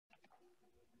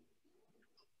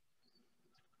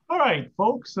right,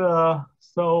 folks.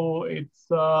 So it's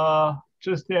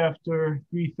just after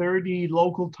 3:30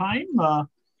 local time.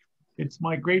 It's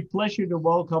my great pleasure to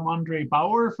welcome Andre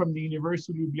Bauer from the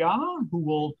University of Ljubljana, who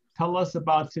will tell us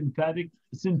about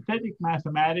synthetic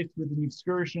mathematics with an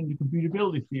excursion to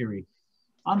computability theory.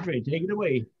 Andre, take it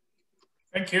away.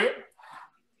 Thank you.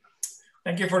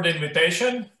 Thank you for the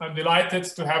invitation. I'm delighted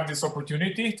to have this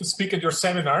opportunity to speak at your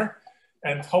seminar,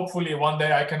 and hopefully one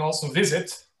day I can also visit.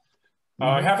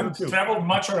 I haven't traveled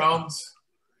much around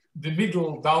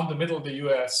down the middle of the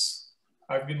US.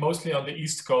 I've been mostly on the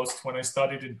East Coast when I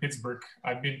studied in Pittsburgh.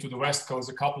 I've been to the West Coast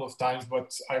a couple of times, but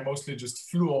I mostly just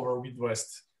flew over Midwest,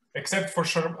 except for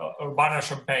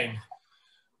Urbana-Champaign.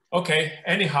 Okay,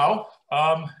 anyhow,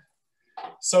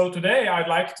 so today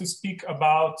I'd like to speak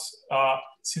about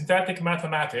synthetic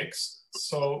mathematics.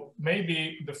 So maybe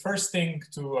the first thing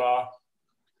to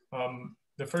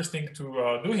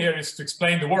do here is to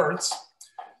explain the words.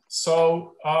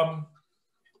 So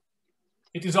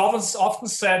it is often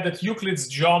said that Euclid's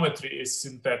geometry is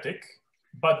synthetic,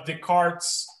 but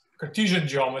Descartes' Cartesian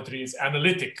geometry is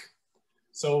analytic.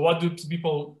 So what do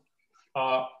people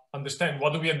understand?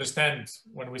 What do we understand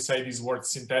when we say these words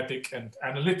synthetic and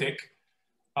analytic?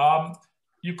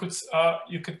 You could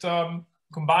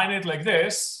combine it like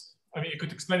this. I mean, you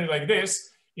could explain it like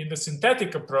this. In the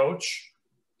synthetic approach,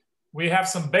 we have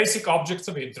some basic objects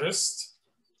of interest,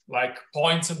 like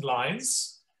points and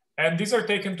lines, and these are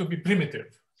taken to be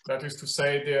primitive. That is to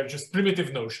say, they are just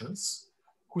primitive notions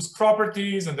whose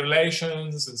properties and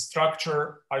relations and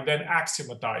structure are then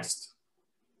axiomatized.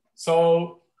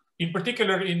 So in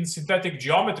particular, in synthetic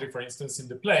geometry, for instance, in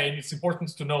the plane, it's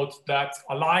important to note that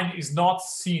a line is not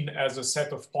seen as a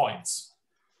set of points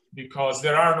because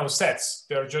there are no sets.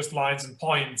 There are just lines and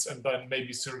points and then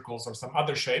maybe circles or some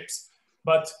other shapes.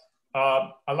 But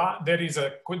there is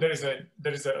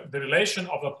the relation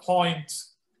of a point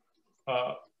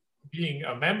being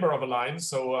a member of a line,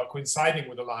 so coinciding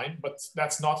with a line, but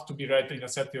that's not to be read in a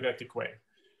set theoretic way.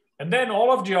 And then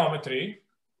all of geometry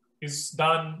is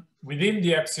done within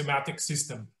the axiomatic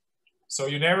system. So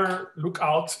you never look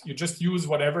out, you just use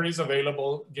whatever is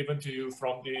available given to you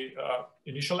from the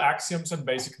initial axioms and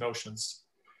basic notions.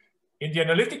 In the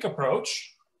analytic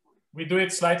approach, we do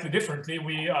it slightly differently.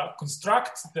 We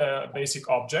construct the basic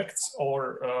objects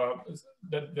or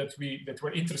that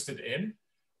we're interested in.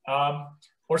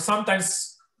 Or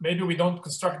sometimes maybe we don't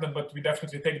construct them, but we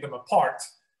definitely take them apart.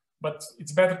 But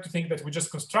it's better to think that we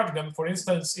just construct them. For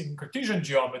instance, in Cartesian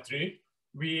geometry,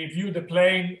 we view the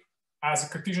plane as a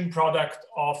Cartesian product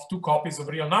of two copies of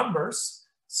real numbers.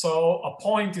 So a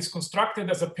point is constructed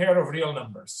as a pair of real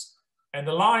numbers. And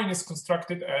the line is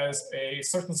constructed as a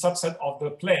certain subset of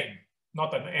the plane,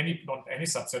 not any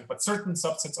subset, but certain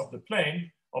subsets of the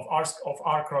plane of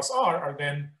R cross R are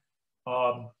then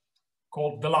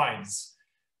called the lines.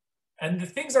 And the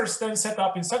things are then set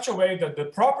up in such a way that the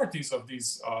properties of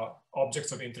these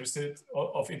objects of interest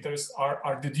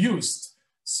are deduced.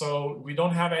 So we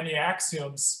don't have any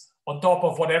axioms on top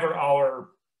of whatever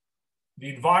the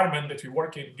environment that we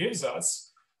work in gives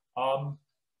us.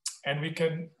 And we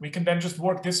can then just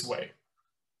work this way.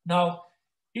 Now,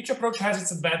 each approach has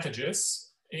its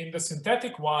advantages. In the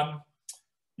synthetic one,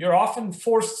 you're often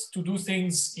forced to do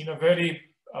things in a very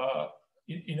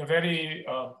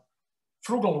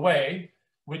frugal way,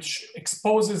 which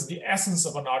exposes the essence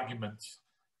of an argument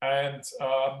and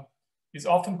is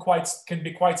often can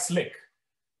be quite slick.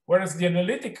 Whereas the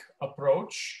analytic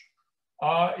approach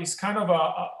is kind of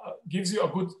gives you a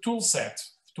good tool set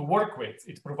to work with.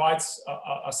 It provides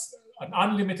an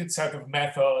unlimited set of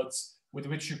methods with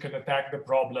which you can attack the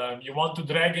problem. You want to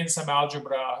drag in some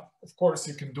algebra, of course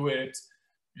you can do it,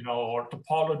 or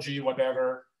topology,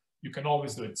 whatever, you can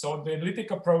always do it. So the analytic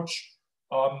approach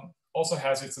also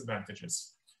has its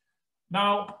advantages.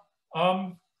 Now,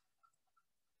 I'm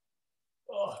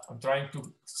trying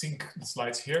to sync the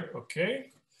slides here,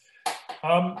 okay.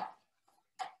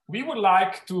 We would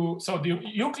like to, so the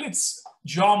Euclid's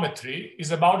geometry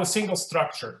is about a single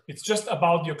structure. It's just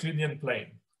about the Euclidean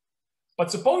plane.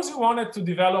 But suppose you wanted to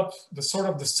develop the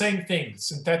same thing,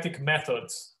 synthetic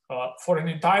methods, for an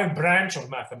entire branch of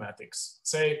mathematics.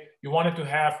 Say you wanted to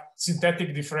have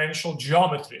synthetic differential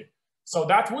geometry. So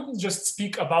that wouldn't just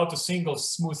speak about a single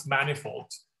smooth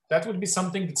manifold. That would be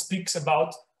something that speaks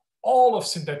about all of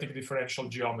synthetic differential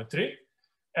geometry.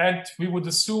 And we would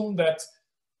assume that,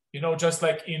 just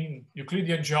like in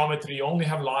Euclidean geometry, you only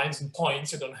have lines and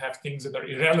points. You don't have things that are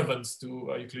irrelevant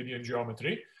to Euclidean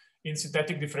geometry. In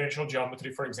synthetic differential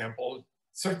geometry, for example,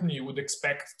 certainly you would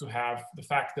expect to have the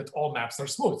fact that all maps are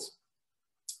smooth.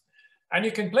 And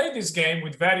you can play this game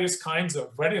with various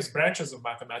branches of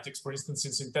mathematics. For instance,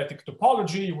 in synthetic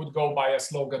topology, you would go by a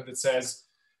slogan that says,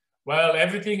 well,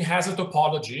 everything has a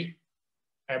topology.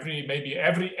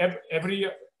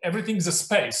 Everything's a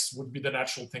space would be the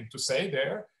natural thing to say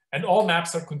there. And all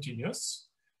maps are continuous.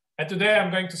 And today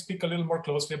I'm going to speak a little more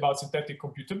closely about synthetic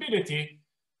computability,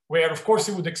 where of course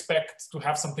you would expect to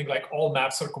have something like all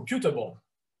maps are computable,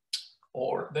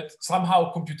 or that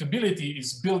somehow computability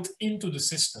is built into the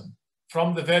system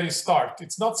from the very start.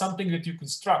 It's not something that you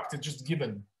construct, it's just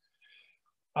given.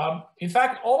 In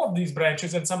fact, all of these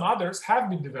branches and some others have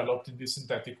been developed in this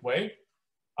synthetic way.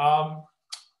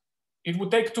 It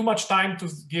would take too much time to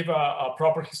give a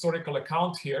proper historical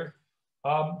account here,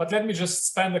 but let me just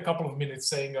spend a couple of minutes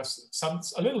saying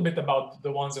a little bit about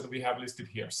the ones that we have listed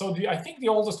here. So I think the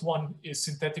oldest one is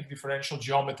synthetic differential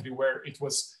geometry, where it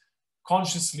was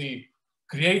consciously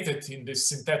created in this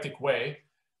synthetic way.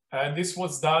 And this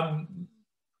was done,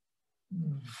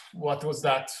 what was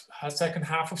that? Second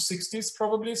half of 60s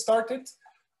probably started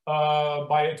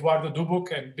by Eduardo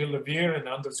Dubuc and Bill Levere and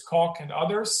Anders Koch and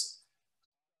others.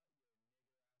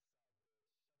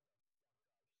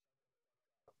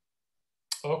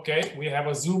 Okay, we have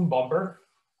a Zoom bomber.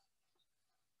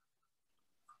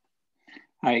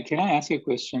 Hi, can I ask you a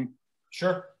question?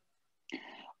 Sure.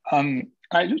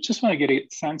 I just want to get a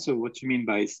sense of what you mean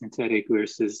by synthetic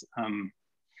versus I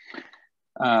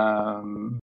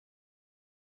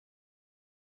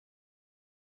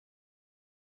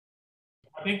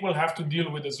think we'll have to deal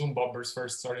with the Zoom bombers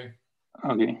first, sorry.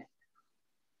 Okay.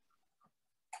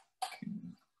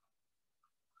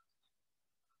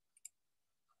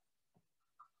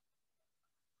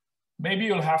 Maybe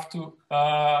you'll have to,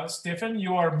 Stefan,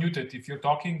 you are muted. If you're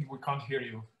talking, we can't hear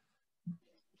you.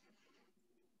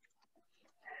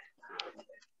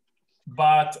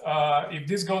 But if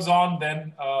this goes on,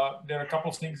 then there are a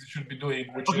couple of things you should be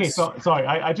doing, which okay, is... so sorry,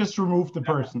 I just removed the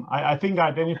person. I think I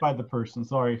identified the person,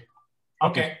 sorry.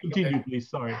 Okay. Continue, okay. please,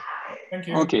 sorry. Thank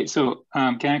you. Okay, so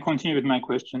can I continue with my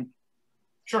question?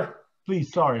 Sure.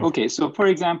 Please, sorry. Okay, so for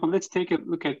example, let's take a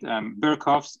look at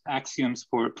Birkhoff's axioms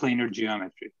for planar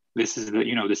geometry. This is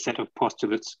the set of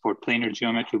postulates for planar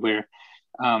geometry where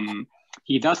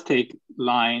he does take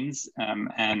lines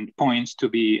and points to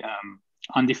be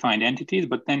undefined entities,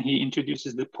 but then he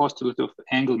introduces the postulate of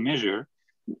angle measure,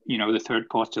 the third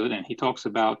postulate, and he talks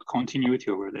about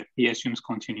continuity over there. He assumes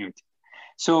continuity.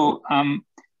 So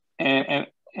a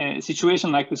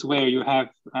situation like this where you have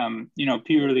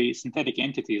purely synthetic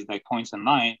entities like points and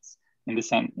lines in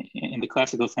the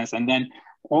classical sense, and then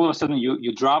all of a sudden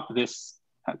you drop this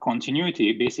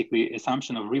continuity, basically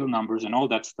assumption of real numbers and all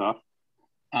that stuff.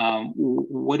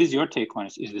 What is your take on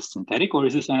it? Is this synthetic or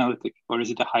is this analytic, or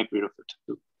is it a hybrid of the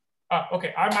two?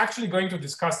 Okay, I'm actually going to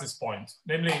discuss this point.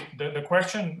 Namely, the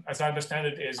question, as I understand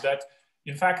it, is that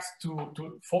in fact,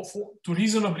 to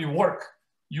reasonably work,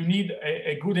 you need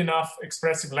a good enough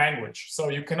expressive language. So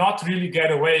you cannot really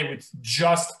get away with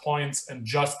just points and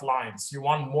just lines. You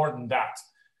want more than that.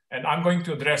 And I'm going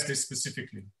to address this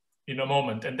specifically in a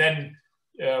moment. And then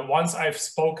once I've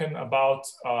spoken about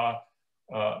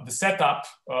the setup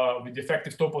with the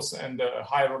effective topos and the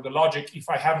higher order logic, if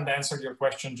I haven't answered your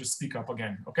question, just speak up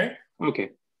again, okay?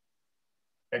 Okay.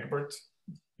 Egbert,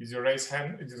 is your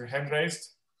hand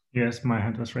raised? Yes, my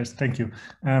hand was raised. Thank you.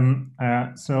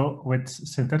 So with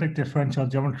synthetic differential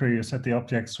geometry, you said the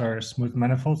objects are smooth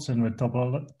manifolds, and with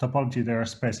topology, there are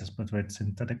spaces. But with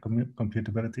synthetic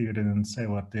computability, you didn't say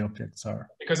what the objects are.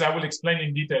 Because I will explain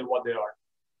in detail what they are.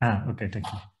 Ah, okay, thank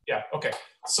you. Yeah, okay.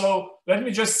 So let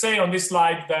me just say on this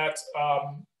slide that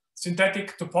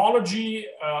synthetic topology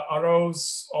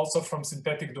arose also from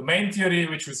synthetic domain theory,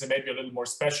 which was maybe a little more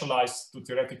specialized to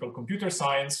theoretical computer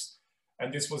science.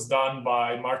 And this was done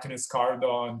by Martin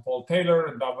Escardo and Paul Taylor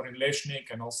and Davorin Leshnik,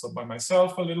 and also by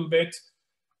myself a little bit.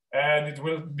 And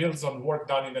it builds on work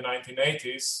done in the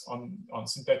 1980s on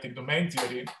synthetic domain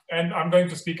theory. And I'm going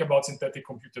to speak about synthetic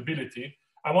computability.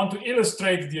 I want to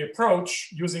illustrate the approach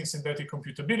using synthetic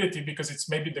computability because it's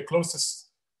maybe the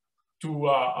closest to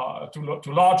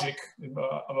logic.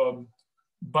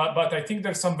 But I think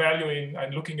there's some value in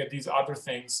looking at these other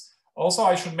things. Also,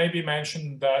 I should maybe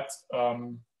mention that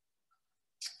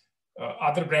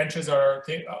other branches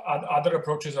other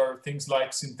approaches are things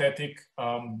like synthetic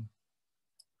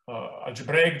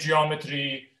algebraic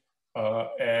geometry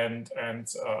and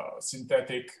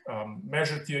synthetic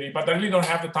measure theory, but I really don't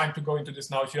have the time to go into this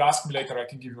now. If you ask me later, I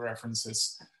can give you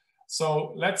references.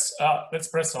 So let's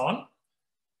press on.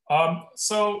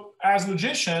 So as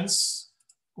logicians,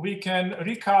 we can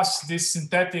recast this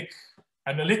synthetic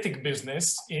analytic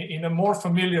business in a more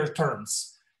familiar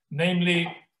terms.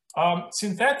 Namely,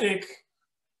 synthetic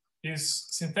is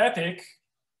synthetic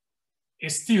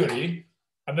is theory,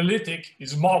 analytic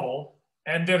is model,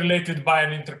 and they're related by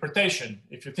an interpretation,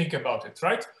 if you think about it,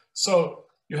 right? So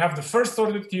you have the first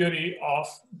order theory of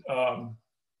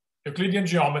Euclidean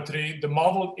geometry. The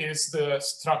model is the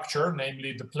structure,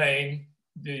 namely the plane,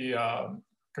 the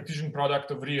Cartesian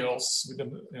product of reals, with the,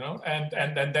 you know,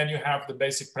 and then you have the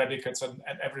basic predicates and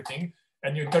everything,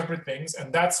 and you interpret things.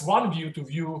 And that's one view to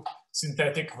view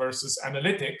synthetic versus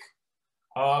analytic.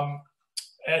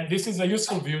 And this is a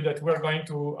useful view that we're going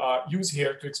to use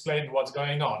here to explain what's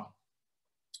going on.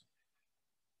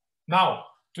 Now,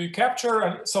 to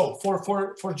capture, so for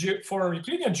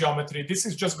Euclidean geometry, this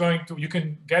is just going to, you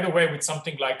can get away with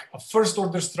something like a first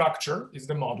order structure is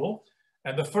the model,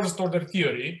 and the first order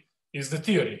theory is the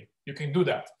theory. You can do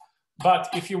that. But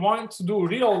if you want to do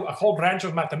a whole branch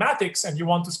of mathematics and you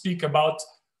want to speak about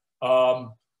high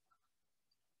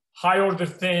order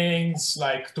things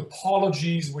like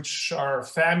topologies, which are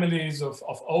families of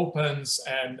opens,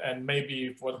 and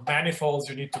maybe for manifolds,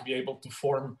 you need to be able to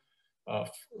form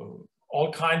all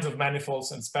kinds of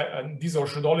manifolds, and these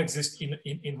should all exist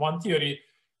in one theory.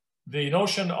 The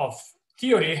notion of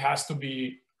theory has to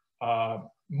be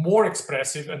more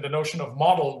expressive, and the notion of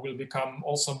model will become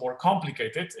also more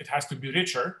complicated. It has to be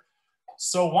richer.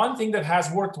 So one thing that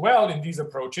has worked well in these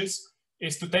approaches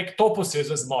is to take toposes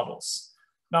as models.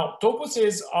 Now,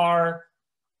 toposes are,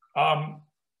 I'm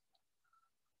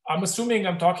assuming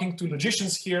I'm talking to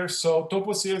logicians here, so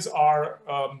toposes are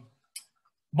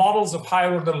models of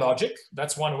higher order logic.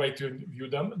 That's one way to view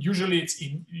them. Usually it's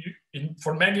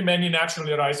for many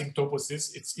naturally arising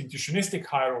toposes, it's intuitionistic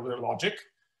higher order logic.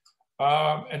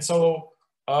 And so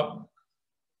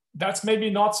that's maybe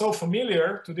not so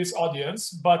familiar to this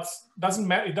audience, but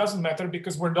it doesn't matter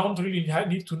because we don't really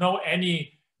need to know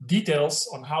any details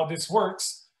on how this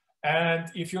works. And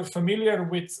if you're familiar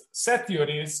with set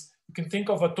theories, you can think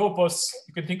of a topos,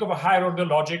 you can think of a higher order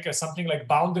logic as something like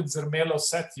bounded Zermelo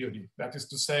set theory. That is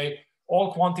to say,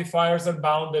 all quantifiers are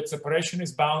bounded, separation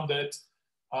is bounded,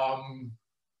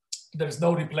 there's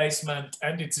no replacement,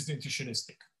 and it's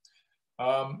intuitionistic.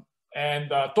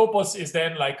 And topos is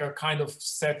then like a kind of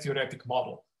set theoretic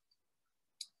model.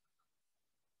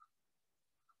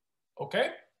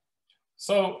 Okay,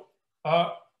 so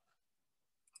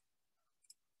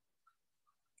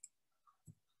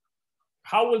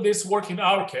how will this work in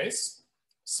our case?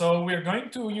 So we're going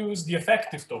to use the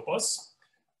effective topos,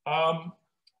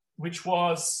 which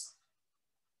was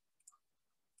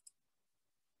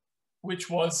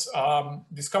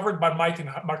discovered by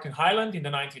Martin Hyland in the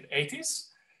 1980s.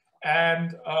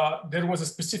 And there was a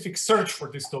specific search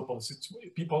for this topos.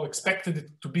 People expected it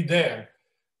to be there.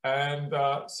 And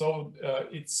so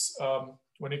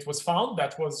when it was found,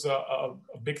 that was a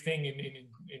big thing in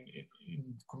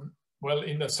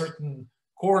a certain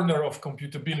corner of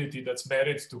computability that's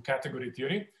married to category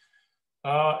theory.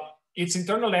 Its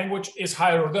internal language is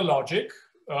higher order logic.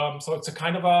 So it's a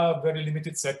kind of a very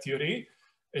limited set theory.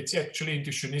 It's actually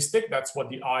intuitionistic. That's what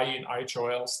the I in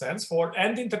IHOL stands for.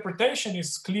 And the interpretation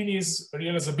is Kleene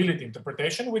realizability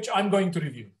interpretation, which I'm going to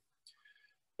review.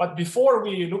 But before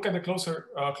we look at a closer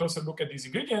look at these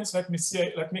ingredients, let me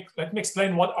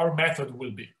explain what our method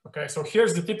will be. Okay, so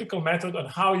here's the typical method on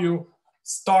how you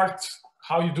start,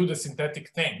 how you do the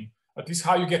synthetic thing, at least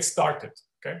how you get started.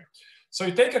 Okay, so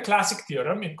you take a classic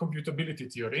theorem in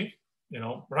computability theory, you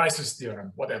know, Rice's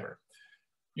theorem, whatever.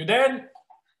 You then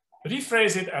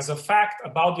rephrase it as a fact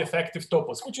about the effective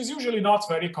topos, which is usually not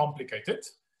very complicated.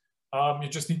 You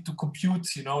just need to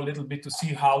compute, you know, a little bit to see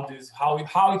how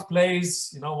it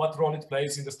plays, you know, what role it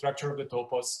plays in the structure of the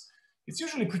topos. It's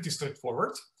usually pretty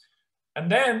straightforward. And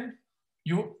then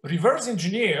you reverse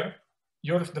engineer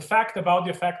the fact about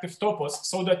the effective topos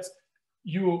so that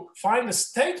you find a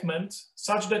statement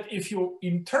such that if you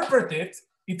interpret it,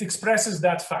 it expresses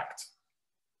that fact.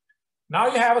 Now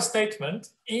you have a statement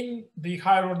in the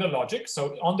higher order logic.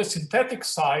 So on the synthetic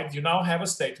side, you now have a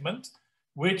statement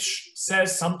which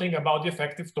says something about the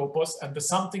effective topos, and the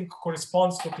something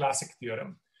corresponds to a classic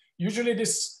theorem. Usually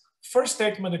this first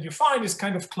statement that you find is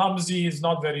kind of clumsy, is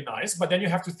not very nice, but then you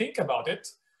have to think about it.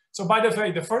 So by the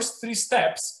way, the first three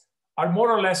steps are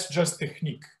more or less just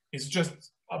technique. It's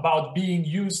just about being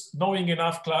used, knowing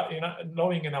enough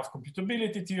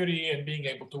computability theory and being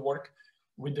able to work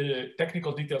with the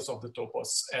technical details of the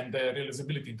topos and the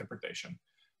realizability interpretation.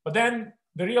 But then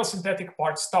the real synthetic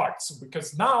part starts,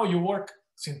 because now you work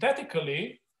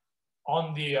synthetically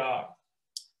on the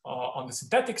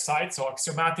synthetic side, so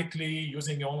axiomatically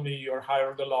using only your higher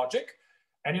order logic,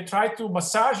 and you try to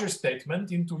massage your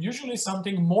statement into usually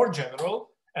something more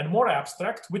general and more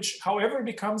abstract, which however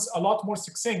becomes a lot more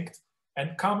succinct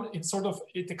and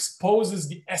it exposes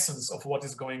the essence of what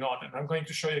is going on. And I'm going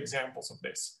to show you examples of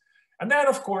this. And then,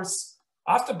 of course,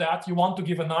 after that, you want to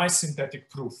give a nice synthetic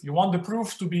proof. You want the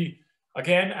proof to be,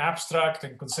 again, abstract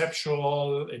and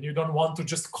conceptual, and you don't want to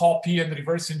just copy and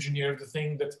reverse engineer the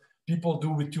thing that people do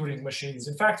with Turing machines.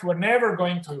 In fact, we're never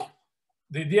going to,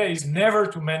 the idea is never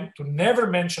to never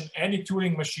mention any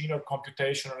Turing machine or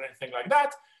computation or anything like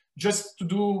that, just to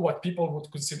do what people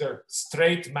would consider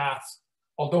straight math,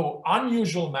 although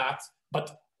unusual math,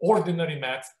 but ordinary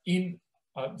math in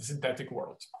the synthetic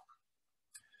world.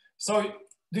 So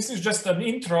this is just an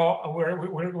intro where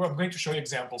we're going to show you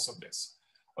examples of this.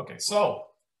 Okay, so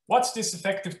what's this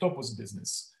effective topos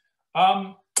business?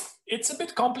 It's a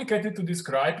bit complicated to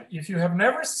describe. If you have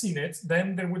never seen it,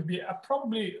 then there would be a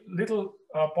probably little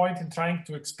point in trying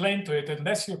to explain to it,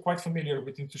 unless you're quite familiar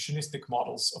with intuitionistic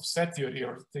models of set theory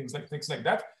or things like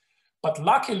that. But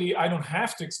luckily, I don't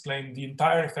have to explain the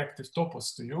entire effective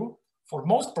topos to you. For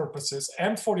most purposes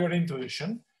and for your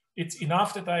intuition, it's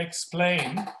enough that I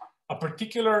explain a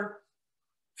particular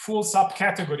full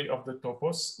subcategory of the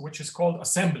topos, which is called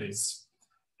assemblies.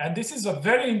 And this is a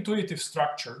very intuitive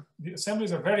structure. The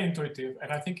assemblies are very intuitive,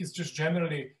 and I think it's just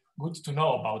generally good to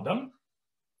know about them.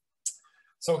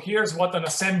 So here's what an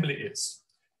assembly is.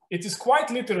 It is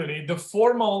quite literally the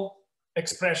formal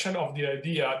expression of the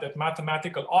idea that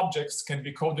mathematical objects can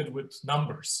be coded with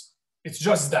numbers. It's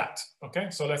just that, okay?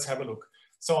 So let's have a look.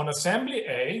 So an assembly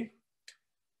A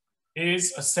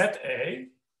is a set A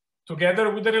together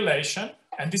with a relation,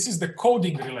 and this is the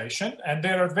coding relation, and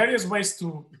there are various ways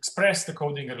to express the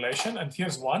coding relation, and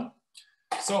here's one.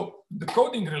 So the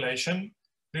coding relation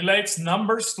relates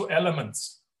numbers to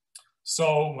elements.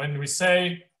 So when we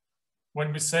say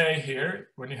here,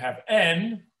 when you have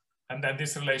n, and then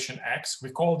this relation x, we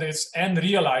call this n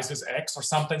realizes x, or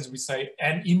sometimes we say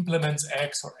n implements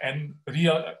x, or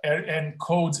n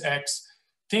codes x.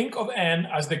 Think of n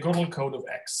as the Gödel code of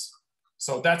x.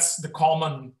 So that's the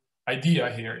common idea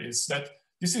here, is that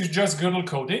this is just Gödel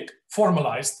coding,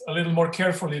 formalized a little more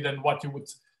carefully than what you would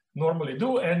normally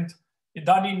do, and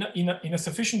done in a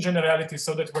sufficient generality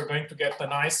so that we're going to get a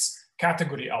nice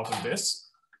category out of this.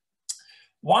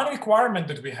 One requirement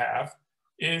that we have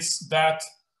is that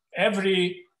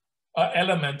every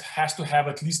element has to have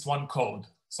at least one code.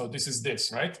 So this is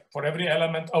this, right? For every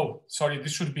element, oh, sorry,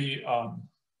 this should be,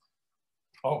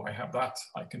 oh, I have that.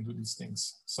 I can do these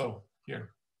things. So here.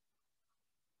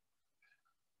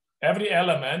 Every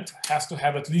element has to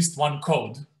have at least one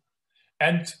code.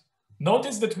 And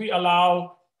notice that we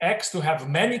allow X to have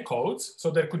many codes.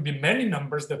 So there could be many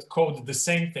numbers that code the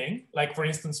same thing. Like for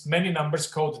instance, many numbers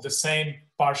code the same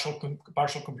partial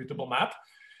computable map.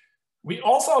 We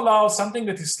also allow something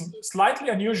that is slightly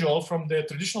unusual from the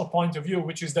traditional point of view,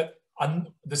 which is that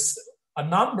a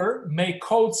number may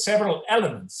code several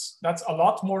elements. That's a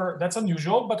lot more, that's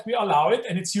unusual, but we allow it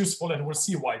and it's useful, and we'll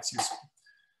see why it's useful.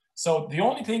 So the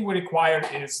only thing we require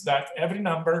is that every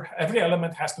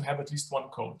element has to have at least one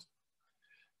code.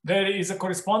 There is a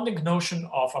corresponding notion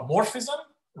of a morphism,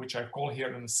 which I call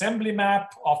here an assembly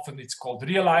map. Often it's called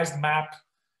realized map,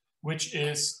 which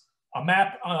is a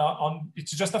map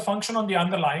it's just a function on the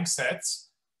underlying sets,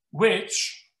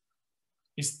 which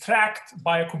is tracked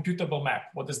by a computable map.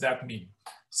 What does that mean?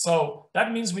 So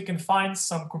that means we can find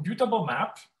some computable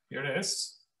map, here it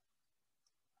is,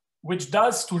 which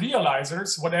does to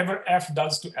realizers whatever f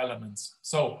does to elements.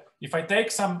 So if I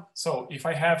take some, so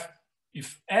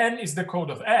if n is the code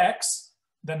of x,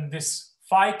 then this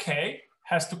phi k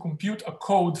has to compute a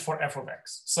code for f of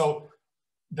x. So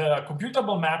the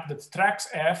computable map that tracks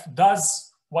f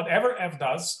does whatever f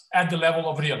does at the level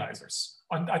of realizers.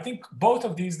 And I think both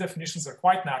of these definitions are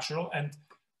quite natural and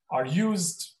are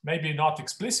used, maybe not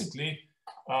explicitly,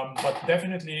 but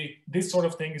definitely this sort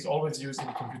of thing is always used in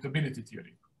computability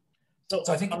theory. So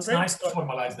I think it's nice to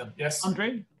formalize them. Yes?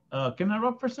 Andre, can I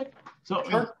interrupt for a second? So,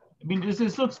 sure. I mean,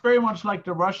 this looks very much like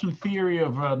the Russian theory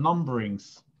of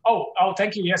numberings. Oh,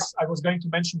 thank you. Yes, I was going to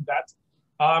mention that.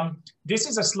 This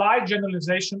is a slight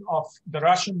generalization of the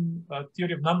Russian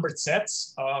theory of numbered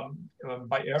sets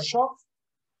by Ershov.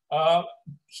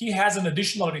 He has an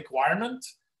additional requirement,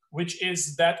 which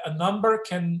is that a number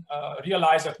can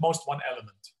realize at most one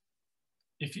element.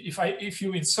 If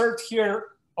you insert here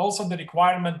also the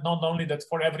requirement not only that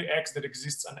for every x there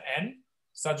exists an n,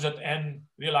 such that n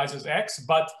realizes x,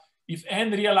 but if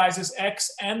n realizes x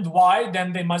and y,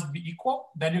 then they must be equal.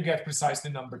 Then you get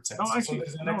precisely numbered sets. No, actually,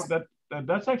 so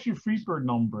that's actually Freeburg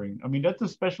numbering. I mean, that's a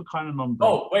special kind of numbering.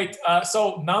 Oh, wait.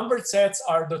 So numbered sets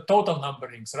are the total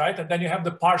numberings, right? And then you have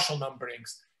the partial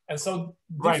numberings. And so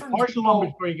right, partial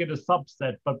numbers where you get a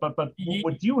subset, but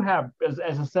what you have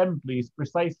as assemblies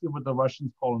precisely what the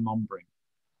Russians call numbering.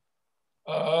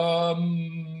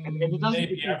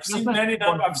 Maybe I've seen many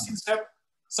numbers. I've seen several.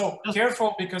 So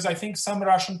careful, because I think some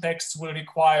Russian texts will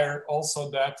require also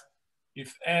that if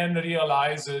n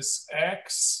realizes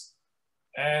x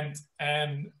and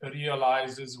n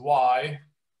realizes y,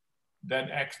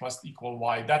 then x must equal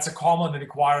y. That's a common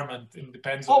requirement. It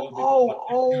depends a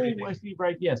little bit. I see.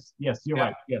 Right. Yes. You're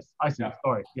right. Yes, I see.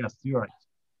 Sorry. Yes, you're right.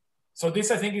 So this,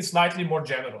 I think, is slightly more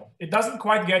general. It doesn't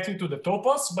quite get you to the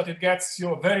topos, but it gets you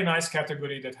a very nice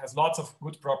category that has lots of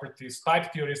good properties.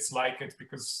 Type theorists like it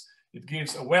because it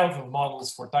gives a wealth of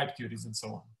models for type theories and so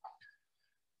on.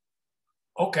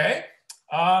 Okay.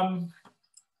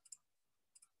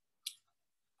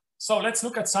 So let's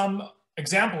look at some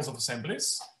examples of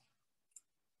assemblies.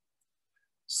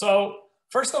 So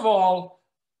first of all,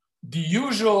 the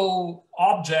usual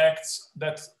objects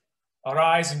that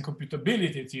arise in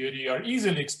computability theory are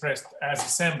easily expressed as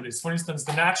assemblies. For instance,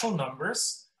 the natural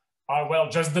numbers are, well,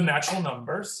 just the natural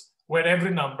numbers where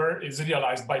every number is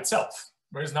realized by itself.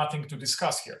 There is nothing to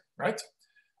discuss here, right?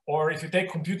 Or if you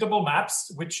take computable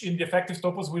maps, which in the effective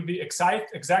topos will be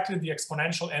exactly the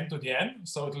exponential n to the n.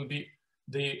 So it will be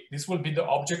this will be the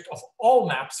object of all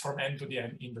maps from n to the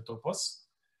n in the topos.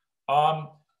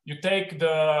 You take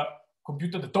the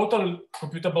total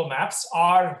computable maps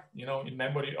are, in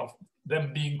memory of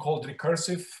them being called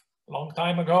recursive a long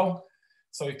time ago.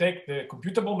 So you take the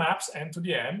computable maps n to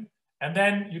the n, and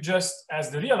then you just,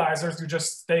 as the realizers, you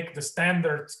just take the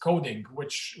standard coding,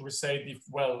 which we say,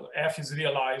 f is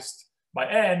realized by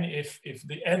n if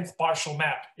the nth partial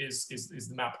map is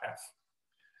the map f.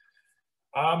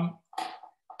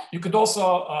 You could also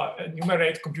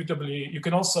enumerate computably. You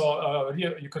can also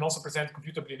present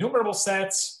computably enumerable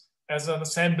sets as an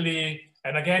assembly.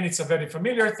 And again, it's a very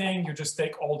familiar thing. You just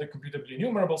take all the computably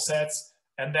enumerable sets,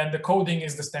 and then the coding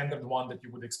is the standard one that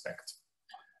you would expect.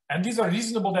 And these are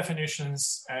reasonable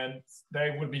definitions, and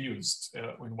they will be used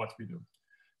in what we do.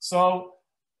 So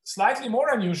slightly more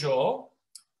unusual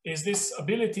is this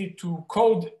ability to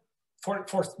code for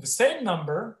the same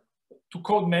number to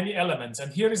code many elements.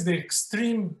 And here is the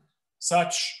extreme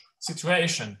such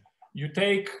situation. You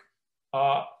take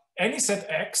any set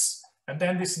X, and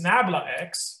then this nabla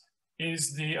X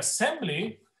is the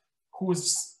assembly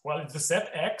whose, it's the set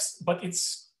X, but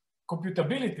its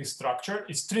computability structure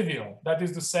is trivial. That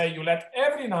is to say, you let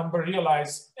every number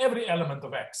realize every element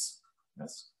of X.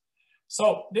 Yes?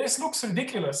 So this looks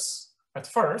ridiculous at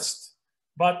first,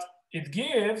 but it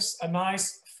gives a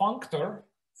nice functor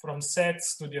from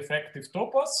sets to the effective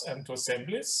topos and to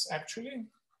assemblies, actually.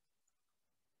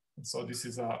 And so this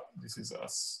is a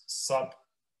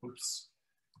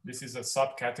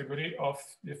subcategory of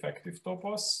the effective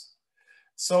topos.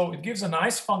 So it gives a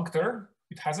nice functor.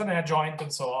 It has an adjoint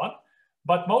and so on.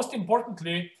 But most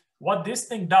importantly, what this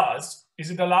thing does is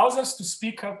it allows us to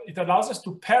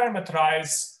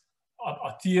parameterize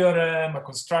a theorem, a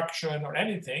construction, or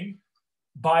anything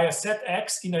by a set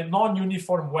X in a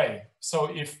non-uniform way. So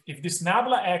if this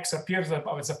nabla X appears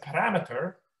as a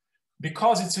parameter,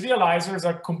 because its realizers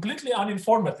are completely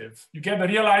uninformative. You get the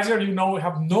realizer,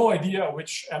 have no idea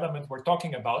which element we're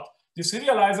talking about. This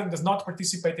realizer does not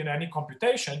participate in any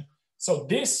computation. So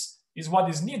this is what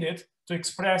is needed to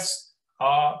express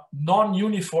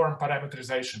non-uniform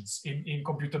parameterizations in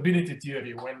computability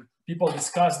theory. When people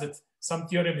discuss that some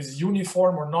theorem is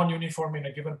uniform or non-uniform in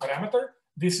a given parameter,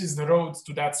 this is the road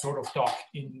to that sort of talk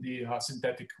in the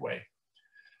synthetic way.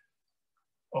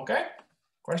 Okay,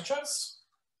 questions?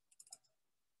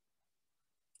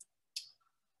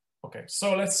 Okay,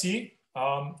 so let's see.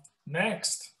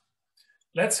 Next,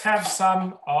 let's have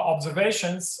some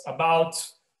observations about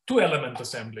two-element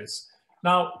assemblies.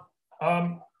 Now,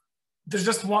 there's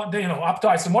just one, up to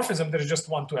isomorphism, there's just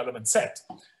one two-element set.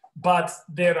 But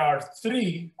there are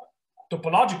three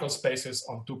topological spaces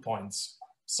on 2 points.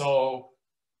 So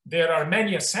there are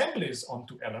many assemblies on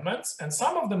 2 elements, and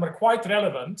some of them are quite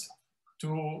relevant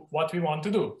to what we want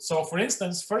to do. So for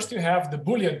instance, first you have the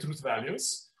Boolean truth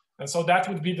values. And so that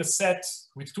would be the set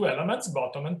with 2 elements,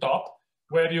 bottom and top,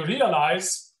 where you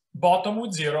realize bottom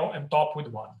with 0 and top with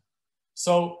 1.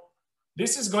 So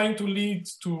this is going to lead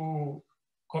to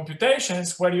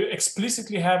computations where you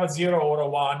explicitly have a 0 or a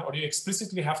 1, or you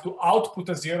explicitly have to output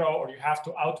a 0, or you have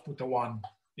to output a 1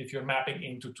 if you're mapping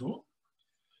into 2.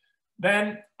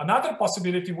 Then another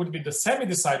possibility would be the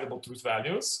semi-decidable truth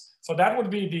values. So that would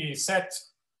be the set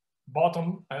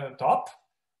bottom and top.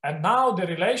 And now the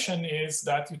relation is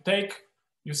that you take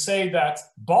you say that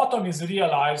bottom is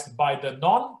realized by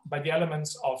the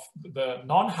elements of the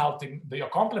non-halting, the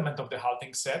complement of the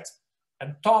halting set,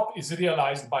 and top is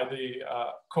realized by the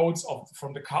codes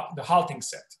from the halting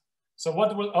set. So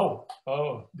what will,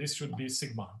 this should be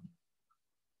sigma.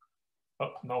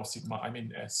 Oh, no, sigma, I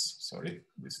mean S, sorry,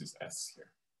 this is S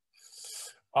here.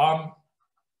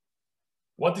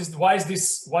 Why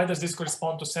does this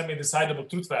correspond to semi-decidable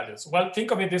truth values? Well,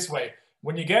 think of it this way.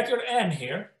 When you get your N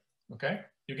here, okay,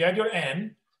 you get your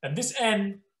N, and this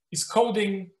N is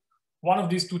coding one of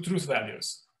these two truth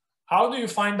values. How do you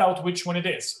find out which one it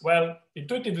is? Well,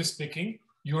 intuitively speaking,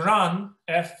 you run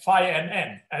F phi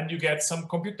N, and you get some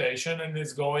computation, and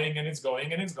it's going, and it's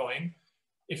going, and it's going.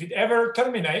 If it ever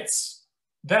terminates,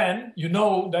 then you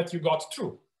know that you got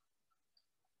true.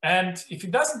 And if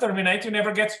it doesn't terminate, you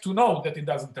never get to know that it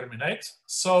doesn't terminate.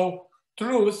 So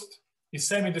truth is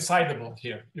semi-decidable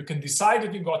here. You can decide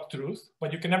that you got truth,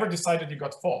 but you can never decide that you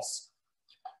got false.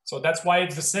 So that's why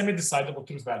it's the semi-decidable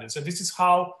truth value. So this is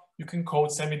how you can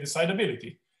code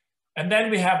semi-decidability. And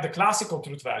then we have the classical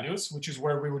truth values, which is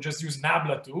where we would just use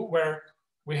nabla2, where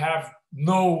we have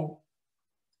no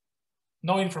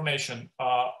information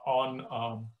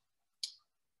on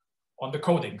the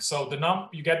coding. So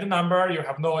you get the number, you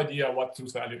have no idea what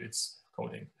truth value it's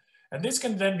coding. And this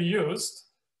can then be used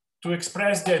to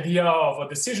express the idea of a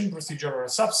decision procedure or a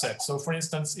subset. So for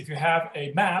instance, if you have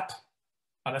a map,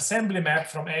 an assembly map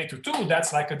from A to 2,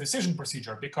 that's like a decision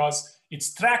procedure because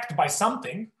it's tracked by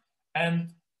something,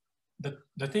 and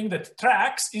the thing that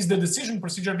tracks is the decision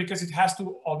procedure because it has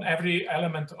to, on every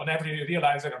element, on every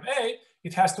realizer on A,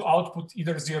 it has to output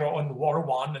either 0 or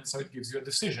 1, and so it gives you a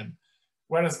decision.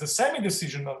 Whereas the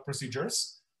semi-decisional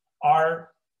procedures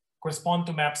correspond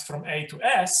to maps from A to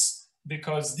S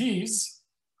because these,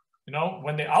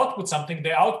 when they output something,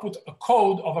 they output a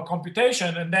code of a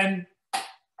computation, and then,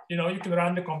 you can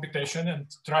run the computation and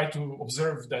try to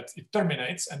observe that it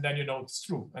terminates, and then it's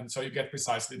true. And so you get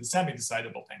precisely the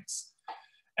semi-decidable things.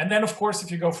 And then, of course,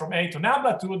 if you go from A to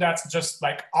nabla2, that's just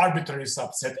like arbitrary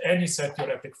subset, any set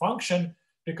theoretic function,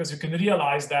 because you can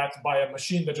realize that by a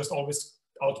machine that just always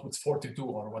outputs 42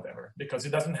 or whatever, because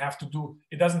it doesn't have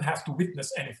to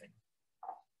witness anything.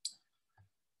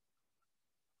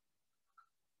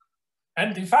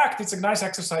 And in fact, it's a nice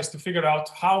exercise to figure out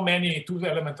how many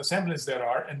two-element assemblies there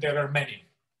are, and there are many.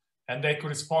 And they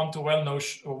correspond to a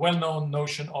well-known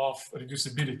notion of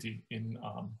reducibility in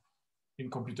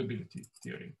computability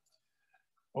theory.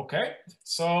 Okay,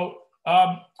 so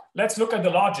let's look at the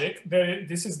logic.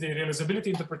 This is the realizability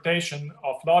interpretation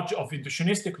of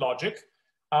inductionistic logic.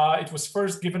 It was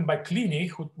first given by Kleene,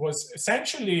 who was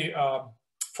essentially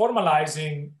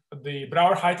formalizing the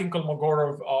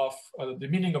Brouwer-Heitinkel-Mogorov of the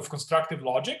meaning of constructive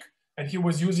logic, and he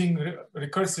was using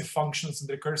recursive functions and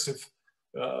recursive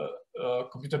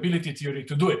computability theory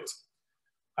to do it.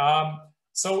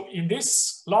 So in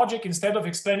this logic, instead of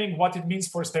explaining what it means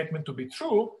for a statement to be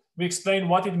true, we explain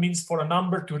what it means for a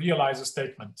number to realize a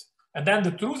statement. And then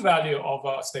the truth value of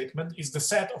a statement is the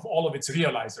set of all of its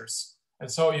realizers.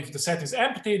 And so if the set is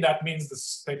empty, that means the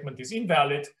statement is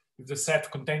invalid. If the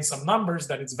set contains some numbers,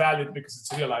 then it's valid because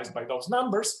it's realized by those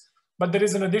numbers. But there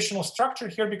is an additional structure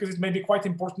here because it may be quite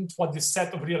important what this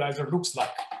set of realizer looks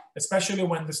like, especially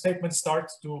when the statements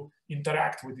start to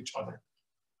interact with each other.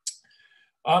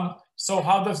 So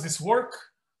how does this work?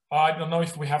 I don't know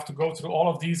if we have to go through all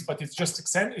of these, but it's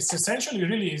essentially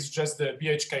really is just the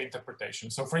BHK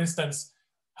interpretation. So for instance,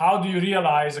 how do you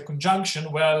realize a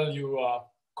conjunction? Well, you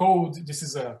code, this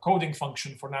is a coding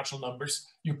function for natural numbers.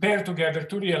 You pair together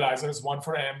two realizers, one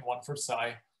for M, one for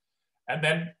psi. And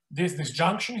then this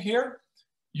disjunction here,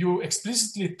 you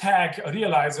explicitly tag a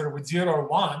realizer with 0 or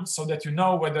 1 so that you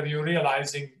know whether you're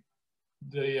realizing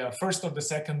the first or the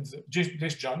second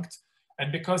disjunct.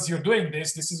 And because you're doing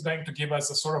this, this is going to give us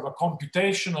a sort of a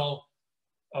computational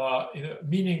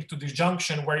meaning to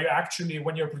disjunction, where you actually,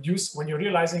 when you're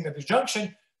realizing a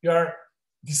disjunction, you're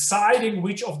deciding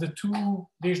which of the two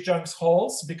disjuncts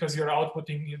holds because you're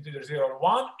outputting either 0 or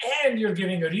 1, and you're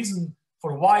giving a reason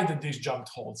for why the disjunct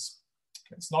holds.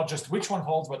 It's not just which one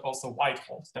holds, but also why it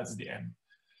holds. That's the M.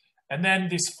 And then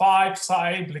this phi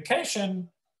psi implication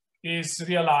is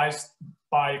realized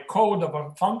by code of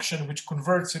a function which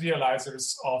converts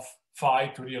realizers of phi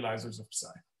to realizers of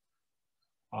psi.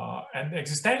 And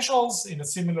existentials, in a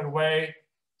similar way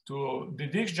to the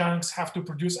disjuncts, have to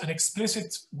produce an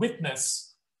explicit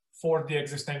witness for the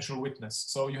existential witness.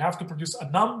 So you have to produce a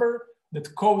number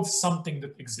that codes something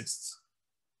that exists.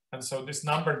 And so this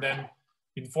number then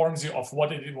informs you of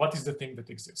what is the thing that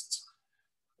exists.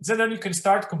 So then you can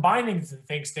start combining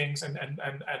things and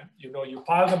you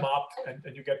pile them up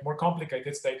and you get more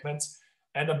complicated statements.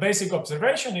 And a basic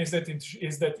observation is that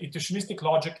intuitionistic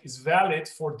logic is valid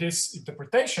for this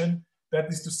interpretation. That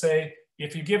is to say,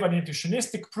 if you give an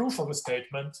intuitionistic proof of a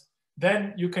statement,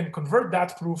 then you can convert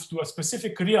that proof to a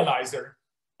specific realizer,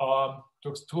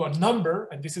 to a number,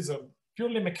 and this is a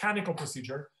purely mechanical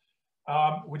procedure,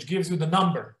 which gives you the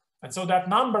number. And so that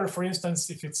number, for instance,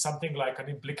 if it's something like an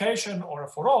implication or a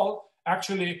for all,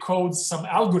 actually codes some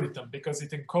algorithm because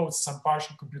it encodes some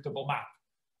partial computable map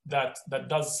that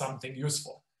does something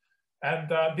useful.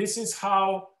 And this is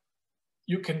how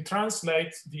you can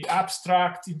translate the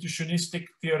abstract intuitionistic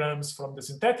theorems from the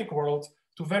synthetic world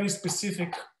to very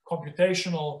specific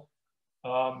computational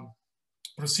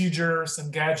procedures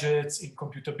and gadgets in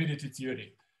computability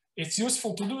theory. It's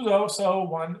useful to do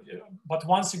but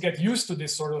once you get used to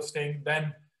this sort of thing,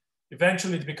 then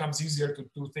eventually it becomes easier to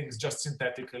do things just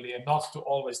synthetically and not to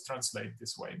always translate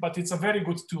this way. But it's a very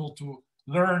good tool to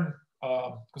learn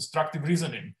constructive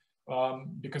reasoning,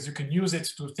 because you can use it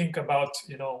to think about,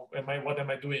 what am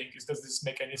I doing? Does this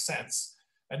make any sense?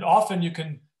 And often you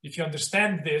can, if you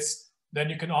understand this, then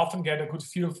you can often get a good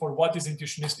feel for what is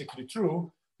intuitionistically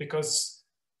true, because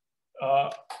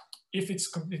if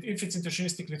it's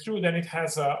intuitionistically true, then it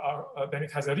has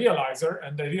a realizer,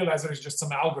 and the realizer is just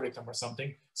some algorithm or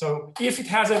something. So if it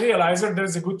has a realizer,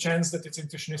 there's a good chance that it's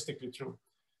intuitionistically true.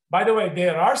 By the way,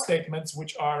 there are statements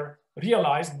which are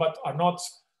realized but are not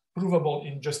provable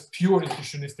in just pure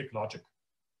intuitionistic logic.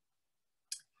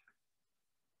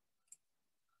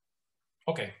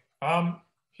 Okay,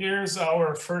 here's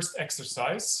our first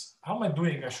exercise. How am I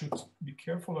doing? I should be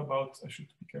careful about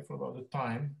the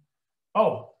time.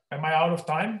 Oh, am I out of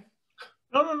time?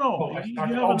 No. Oh, we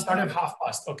started 1/2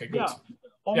 past. Okay, good. Yeah,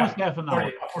 almost half an hour.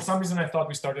 Sorry, for some reason I thought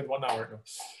we started 1 hour ago.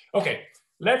 Okay,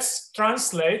 let's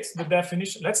translate the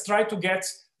definition. Let's try to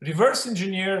reverse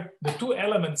engineer the 2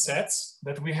 element sets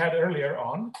that we had earlier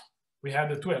on. We had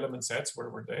the 2 element sets. Where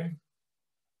were they?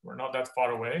 We're not that far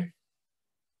away.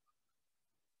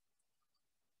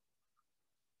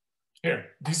 Here,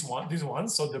 these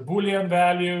ones. So the Boolean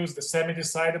values, the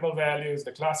semi-decidable values,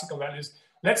 the classical values.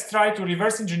 Let's try to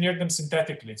reverse engineer them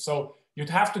synthetically. So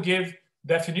you'd have to give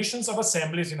definitions of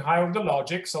assemblies in higher order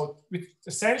logic. So it's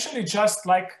essentially just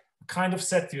like a kind of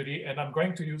set theory, and I'm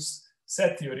going to use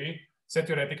set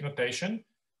theoretic notation,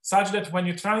 such that when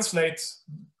you translate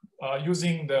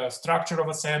using the structure of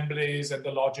assemblies and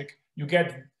the logic, you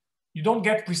don't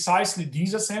get precisely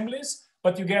these assemblies,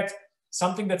 but you get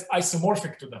something that's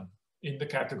isomorphic to them in the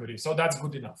category. So that's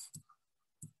good enough.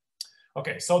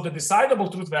 Okay, so the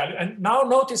decidable truth value, and now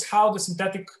notice how the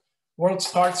synthetic world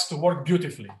starts to work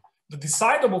beautifully. The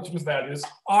decidable truth values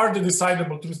are the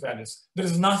decidable truth values. There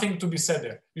is nothing to be said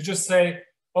there. You just say,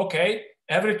 okay,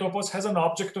 every topos has an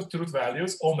object of truth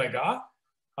values, omega.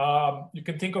 You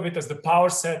can think of it as the power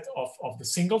set of the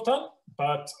singleton,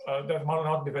 but that might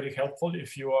not be very helpful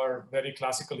if you are very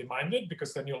classically minded,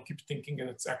 because then you'll keep thinking that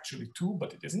it's actually 2,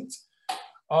 but it isn't.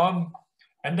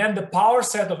 And then the power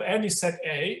set of any set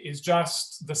A is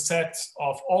just the set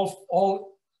of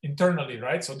all internally,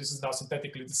 right? So this is now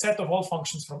synthetically the set of all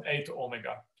functions from A to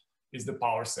omega is the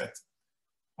power set.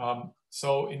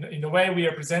 So in a way, we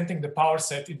are presenting the power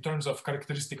set in terms of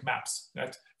characteristic maps,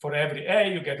 that for every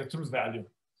A, you get a truth value.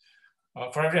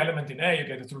 For every element in A, you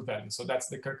get a truth value. So that's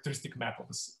the characteristic map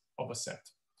of a set,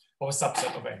 of a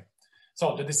subset of A.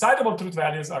 So the decidable truth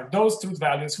values are those truth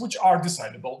values which are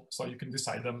decidable. So you can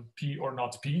decide them P or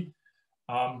not P.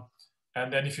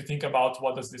 And then if you think about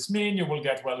what does this mean, you will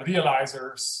get, well,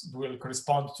 realizers will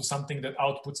correspond to something that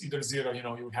outputs either 0,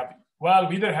 you have, well,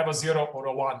 we either have a 0 or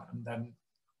a 1, and then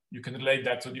you can relate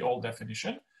that to the old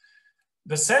definition.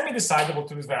 The semi-decidable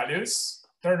truth values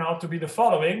turn out to be the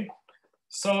following.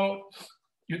 So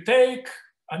you take,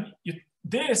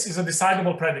 this is a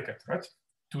decidable predicate, right?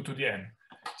 2 to the n.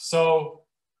 So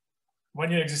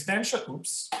when you're existential,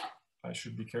 oops, I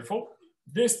should be careful.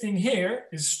 This thing here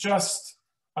is just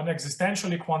an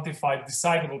existentially quantified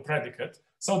decidable predicate.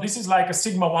 So this is like a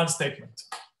sigma 1 statement.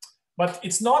 But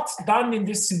it's not done in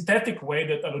this synthetic way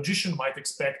that a logician might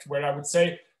expect, where I would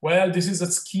say, well, this is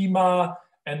a schema,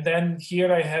 and then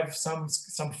here I have some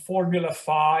formula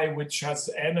phi, which has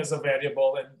n as a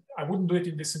variable, and I wouldn't do it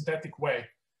in this synthetic way.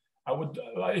 I would,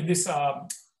 in this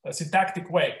syntactic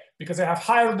way, because I have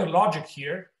higher order logic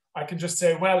here. I can just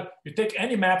say, well, you take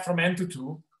any map from n to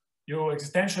 2, you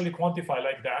existentially quantify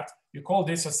like that, you call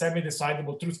this a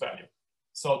semi-decidable truth value.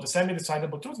 So the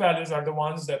semi-decidable truth values are the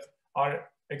ones that are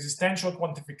existential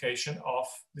quantification of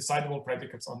decidable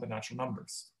predicates on the natural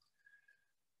numbers.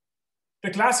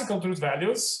 The classical truth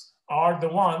values are the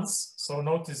ones, so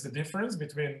notice the difference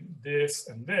between this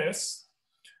and this.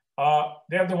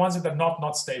 they are the ones that are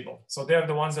not stable. So they are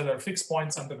the ones that are fixed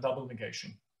points under double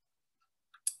negation.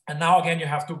 And now again, you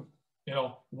have to,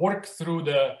 work through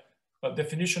the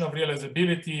definition of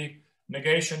realizability.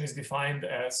 Negation is defined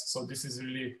as, so this is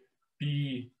really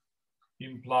P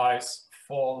implies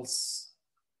false.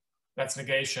 That's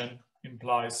negation,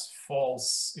 implies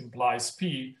false, implies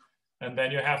P. And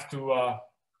then you have to,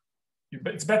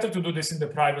 it's better to do this in the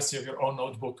privacy of your own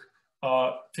notebook.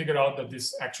 Figure out that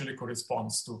this actually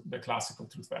corresponds to the classical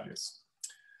truth values.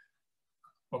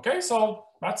 Okay, so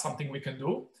that's something we can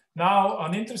do. Now,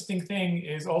 an interesting thing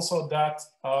is also that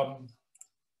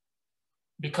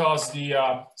because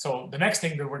so the next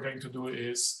thing that we're going to do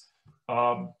is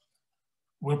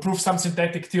we'll prove some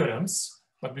synthetic theorems.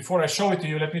 But before I show it to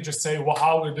you, let me just say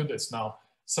how we do this now.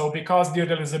 So because the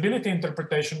realizability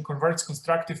interpretation converts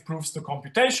constructive proofs to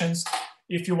computations,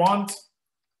 if you want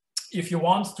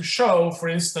to show, for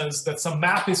instance, that some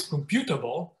map is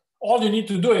computable, all you need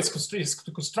to do is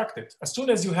to construct it. As soon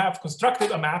as you have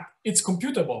constructed a map, it's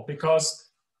computable because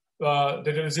the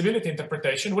realizability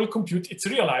interpretation will compute its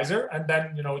realizer, and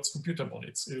then it's computable.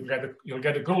 You'll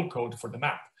get a Google code for the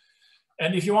map.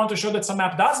 And if you want to show that some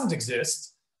map doesn't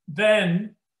exist,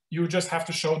 then you just have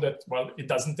to show that, well, it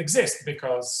doesn't exist,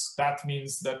 because that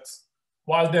means that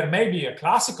while there may be a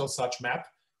classical such map,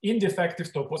 in the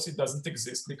effective topos, it doesn't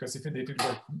exist, because if it did, it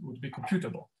would be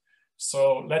computable.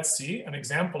 So let's see an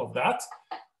example of that.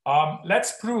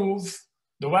 Let's prove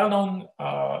the well-known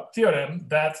theorem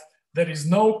that there is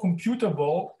no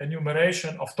computable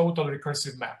enumeration of total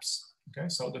recursive maps. Okay,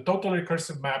 so the total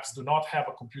recursive maps do not have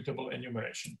a computable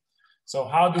enumeration. So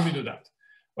how do we do that?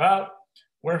 Well,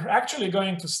 we're actually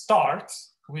going to start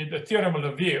with the theorem of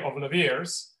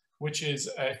Levier's, which is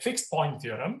a fixed point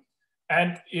theorem,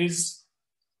 and is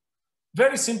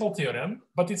very simple theorem,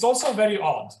 but it's also very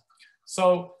odd.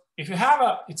 So if you have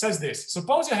it says this: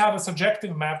 suppose you have a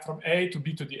surjective map from A to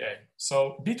B to the A.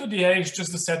 So B to the A is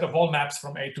just the set of all maps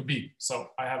from A to B.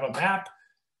 So I have a map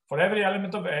for every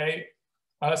element of A.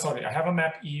 I have a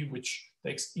map E, which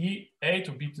takes A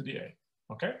to B to the A,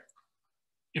 okay?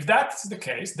 If that's the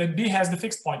case, then B has the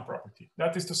fixed point property.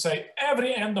 That is to say,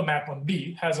 every endomap on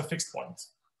B has a fixed point.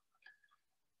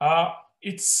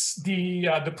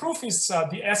 The proof is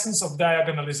the essence of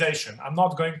diagonalization. I'm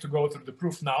not going to go through the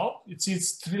proof now.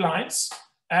 It's 3 lines,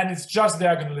 and it's just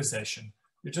diagonalization.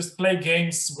 You just play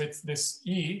games with this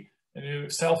E, and you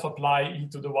self-apply E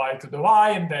to the Y,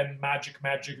 and then magic,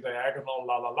 diagonal,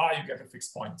 la, la, la, you get a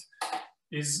fixed point.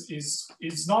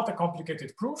 Is not a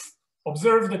complicated proof.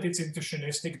 Observe that it's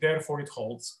intuitionistic, therefore it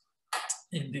holds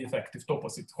in the effective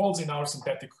topos. It holds in our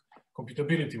synthetic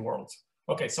computability world.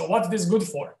 Okay, so what's this good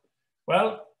for?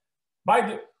 Well,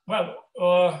 one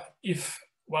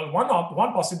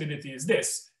possibility is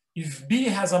this: if B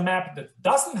has a map that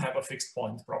doesn't have a fixed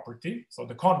point property, so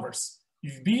the converse,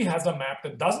 if B has a map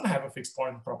that doesn't have a fixed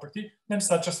point property, then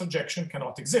such a surjection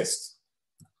cannot exist.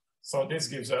 So this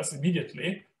gives us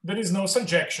immediately, there is no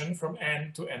surjection from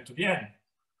N to the N.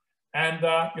 And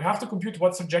you have to compute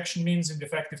what surjection means in the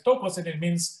effective topos, and it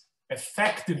means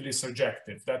effectively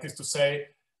surjective. That is to say,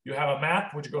 you have a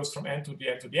map which goes from N to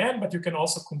the N, but you can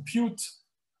also compute,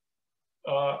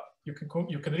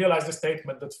 you can realize the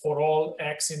statement that for all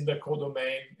X in the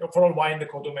codomain, or for all Y in the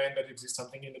codomain, there exists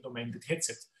something in the domain that hits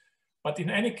it. But in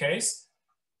any case,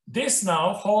 this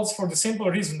now holds for the simple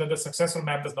reason that the successor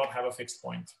map does not have a fixed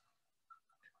point.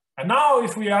 And now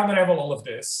if we unravel all of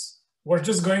this, we're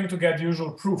just going to get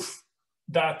usual proof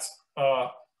that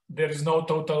there is no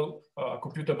total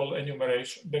computable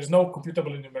enumeration. There's no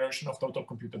computable enumeration of total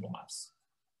computable maps.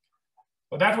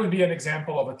 So that would be an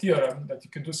example of a theorem that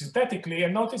you can do synthetically.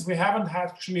 And notice we haven't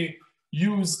actually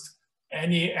used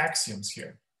any axioms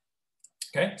here.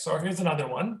 Okay, so here's another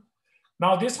one.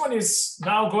 Now this one is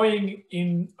now going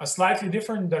in a slightly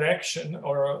different direction,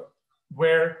 or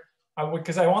where,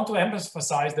 because I want to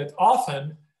emphasize that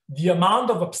often the amount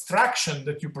of abstraction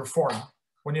that you perform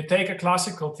when you take a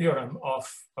classical theorem of,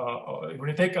 when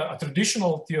you take a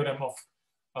traditional theorem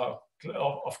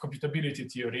of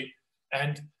computability theory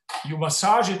and you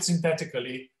massage it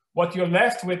synthetically, what you're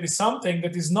left with is something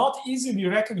that is not easily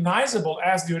recognizable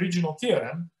as the original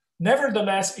theorem.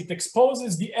 Nevertheless, it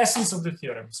exposes the essence of the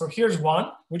theorem. So here's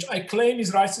one, which I claim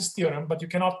is Rice's theorem, but you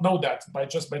cannot know that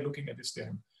just by looking at this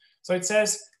theorem. So it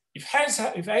says, if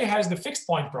A has the fixed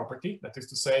point property, that is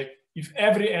to say, if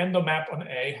every endomap on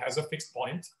A has a fixed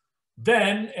point,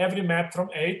 then every map from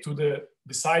A to the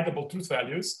decidable truth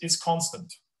values is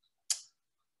constant.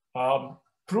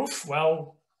 Proof,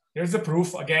 well, here's the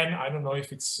proof. Again, I don't know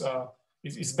if it's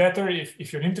better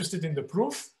if you're interested in the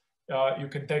proof, you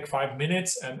can take 5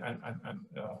 minutes and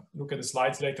look at the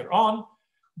slides later on.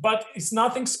 but it's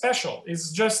nothing special.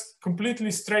 It's just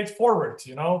completely straightforward,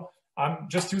 you know. I'm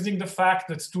just using the fact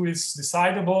that 2 is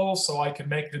decidable, so I can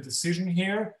make the decision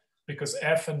here because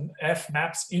f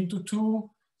maps into 2.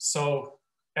 So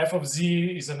f of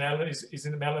z is an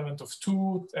element of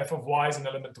 2, f of y is an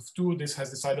element of 2. This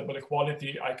has decidable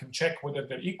equality. I can check whether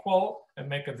they're equal and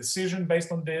make a decision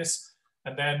based on this.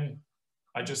 And then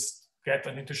I just get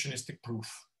an intuitionistic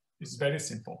proof. It's very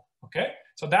simple, okay?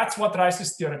 So that's what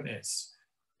Rice's theorem is.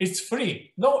 It's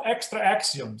free, no extra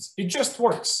axioms. It just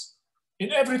works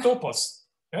in every topos,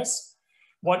 yes?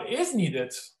 What is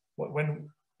needed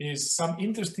is some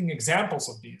interesting examples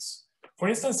of these. For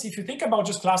instance, if you think about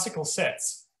just classical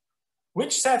sets,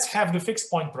 which sets have the fixed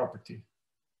point property?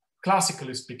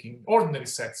 Classically speaking, ordinary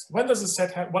sets. When does a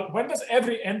set have, well, when does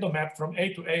every endomap from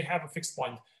A to A have a fixed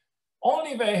point?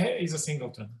 Only if A is a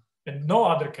singleton, in no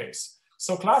other case.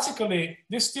 So classically,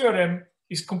 this theorem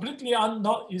is completely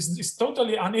is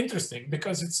totally uninteresting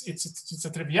because it's a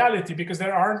triviality because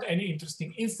there aren't any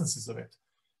interesting instances of it.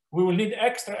 We will need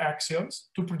extra axioms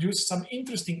to produce some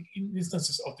interesting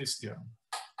instances of this theorem.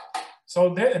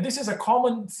 So this is a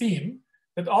common theme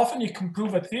that often you can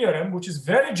prove a theorem which is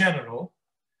very general,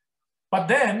 but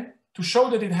then to show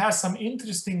that it has some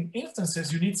interesting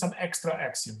instances, you need some extra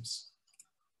axioms.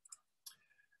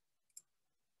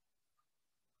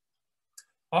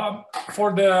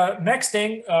 For the next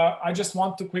thing, I just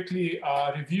want to quickly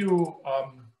review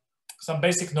some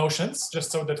basic notions,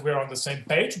 just so that we're on the same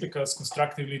page, because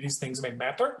constructively these things may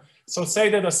matter. So say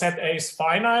that a set A is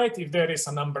finite if there is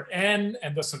a number n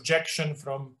and the surjection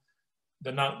from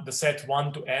the set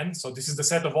 1 to n. So this is the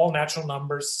set of all natural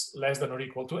numbers less than or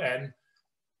equal to n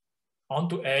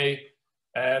onto A.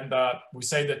 And we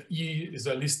say that E is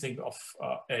a listing of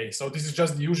A. So this is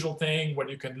just the usual thing where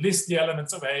you can list the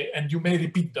elements of A and you may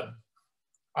repeat them.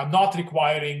 I'm not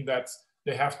requiring that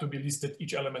they have to be listed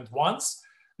each element once.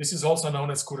 This is also known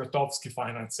as Kuratowski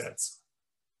finite sets.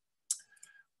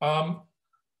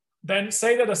 Then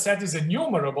say that a set is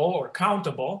enumerable or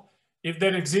countable if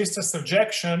there exists a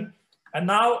surjection. And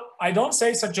now I don't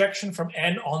say surjection from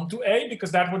N onto A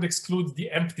because that would exclude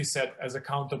the empty set as a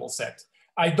countable set.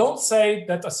 I don't say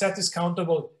that a set is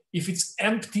countable if it's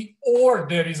empty or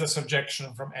there is a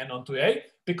surjection from N onto A,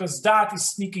 because that is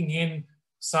sneaking in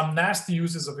some nasty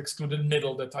uses of excluded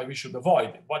middle that we should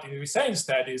avoid. What we say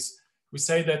instead is, we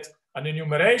say that an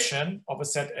enumeration of a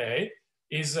set A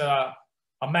is a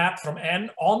map from N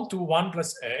onto 1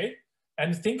 plus A.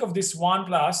 And think of this 1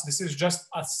 plus, this is just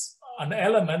an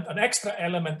element, an extra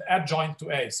element adjoint to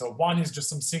A. So 1 is just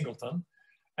some singleton.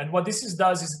 And what this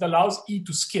does is it allows E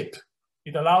to skip.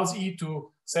 It allows E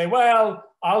to say, well,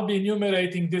 I'll be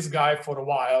enumerating this guy for a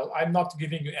while. I'm not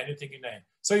giving you anything in A.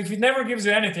 So if it never gives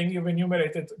you anything, you've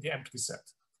enumerated the empty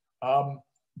set.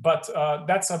 But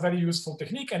that's a very useful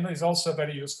technique, and is also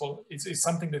very useful. It's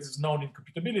something that is known in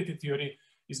computability theory,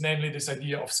 is namely this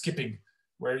idea of skipping,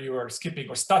 where you are skipping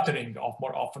or stuttering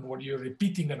more often, where you're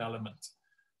repeating an element.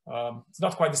 It's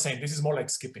not quite the same. This is more like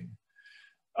skipping.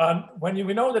 When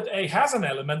we know that A has an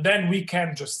element, then we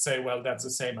can just say, well, that's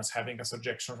the same as having a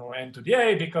surjection from N to the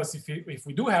A, because if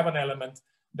we do have an element,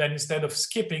 then instead of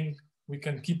skipping, we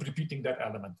can keep repeating that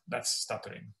element. That's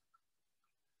stuttering.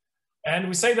 And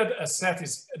we say that a set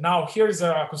is, now here's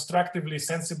a constructively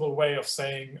sensible way of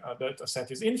saying that a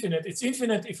set is infinite. It's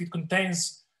infinite if it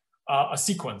contains a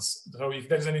sequence. So if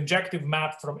there's an injective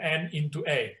map from N into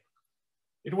A.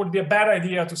 It would be a bad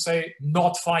idea to say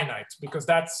not finite, because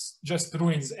that just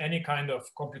ruins any kind of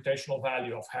computational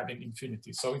value of having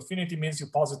infinity. So infinity means you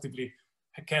positively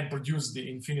can produce the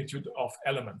infinitude of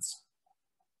elements.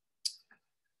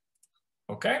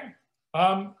 Okay.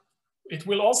 It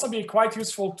will also be quite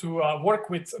useful to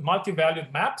work with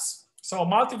multi-valued maps. So a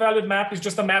multi-valued map is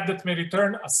just a map that may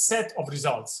return a set of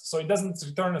results. So it doesn't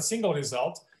return a single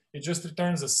result. It just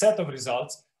returns a set of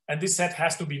results. And this set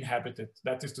has to be inhabited.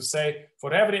 That is to say,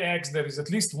 for every X, there is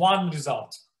at least one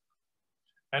result.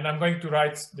 And I'm going to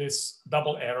write this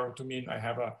double arrow to mean I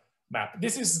have a map.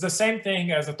 This is the same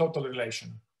thing as a total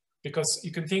relation, because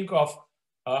you can think of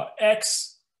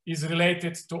X is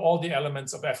related to all the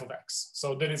elements of f of X.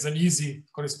 So there is an easy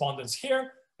correspondence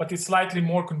here, but it's slightly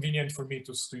more convenient for me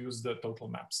to use the total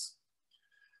maps.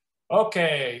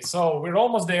 Okay, so we're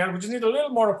almost there. We just need a little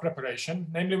more of preparation.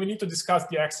 Namely, we need to discuss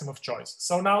the axiom of choice.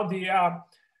 So now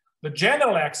the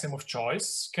general axiom of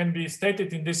choice can be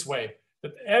stated in this way,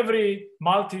 that every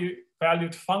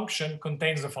multi-valued function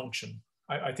contains a function.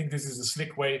 I think this is a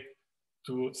slick way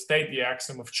to state the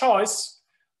axiom of choice.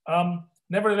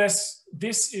 Nevertheless,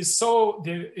 this is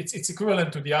it's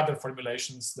equivalent to the other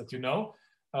formulations that you know.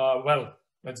 Well,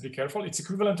 Let's be careful. It's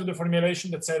equivalent to the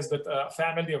formulation that says that a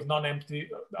family of non-empty,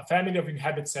 a family of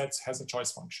inhabit sets has a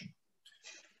choice function.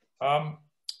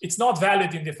 It's not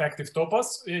valid in the effective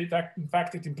topos. In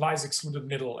fact, it implies excluded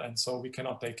middle, and so we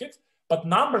cannot take it. But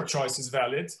number choice is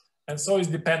valid, and so is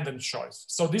dependent choice.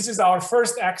 So this is our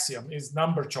first axiom, is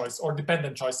number choice or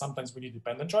dependent choice. Sometimes we need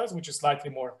dependent choice, which is slightly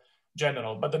more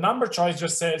general. But the number choice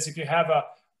just says if you have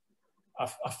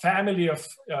a family of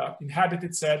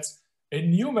inhabited sets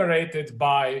enumerated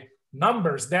by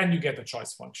numbers, then you get a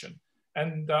choice function.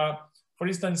 And for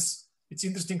instance, it's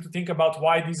interesting to think about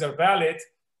why these are valid.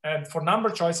 And for number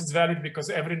choice, it's valid because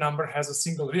every number has a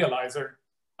single realizer.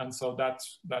 And so that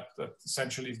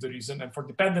essentially is the reason. And for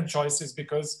dependent choice is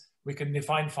because we can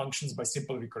define functions by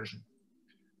simple recursion.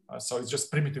 So it's just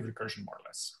primitive recursion, more or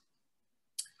less.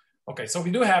 Okay, so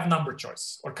we do have number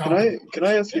choice or countable. Can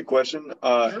I ask you a question?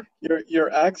 Sure.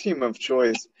 Your axiom of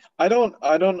choice, I don't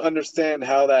understand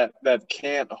how that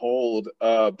can't hold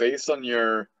based on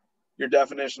your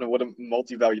definition of what a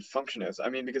multi-valued function is. I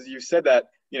mean, because you said that,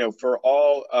 you know, for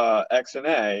all x and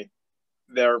a,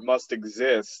 there must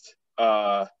exist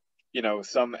you know,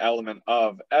 some element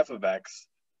of f of x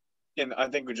in, I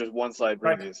think, just one slide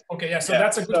previous. Right. Okay, yeah, so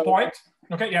that's a good point.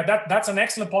 Okay, yeah, that's an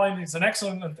excellent point. It's an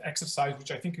excellent exercise,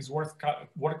 which I think is worth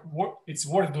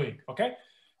doing, okay?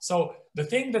 So the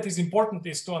thing that is important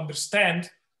is to understand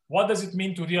what does it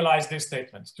mean to realize this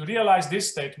statement. To realize this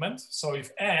statement, so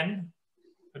if n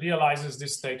realizes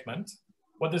this statement,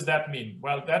 what does that mean?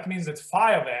 Well, that means that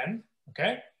phi of n,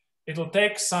 okay, it'll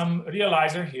take some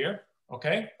realizer here,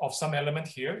 okay, of some element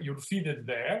here, you'll feed it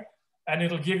there, and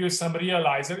it'll give you some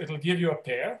realizer, it'll give you a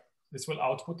pair. This will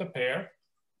output a pair.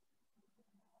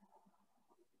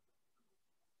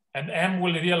 And M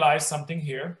will realize something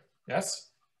here, yes?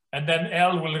 And then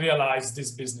L will realize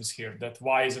this business here, that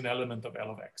Y is an element of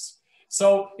L of X.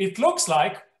 So it looks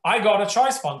like I got a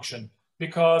choice function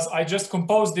because I just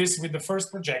composed this with the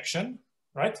first projection,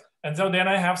 right? And so then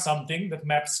I have something that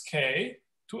maps K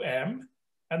to M.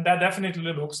 And that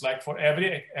definitely looks like for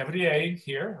every A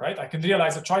here, right? I can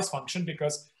realize a choice function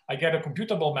because I get a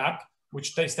computable map,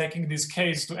 which is taking these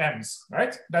Ks to Ms,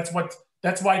 right? That's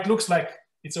why it looks like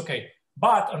it's okay.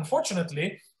 But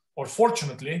unfortunately, or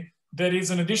fortunately, there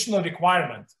is an additional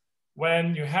requirement.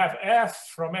 When you have F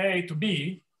from A to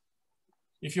B,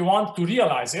 if you want to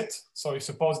realize it, so if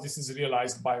suppose this is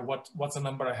realized by what's a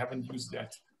number I haven't used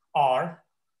yet, R,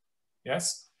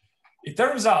 yes? It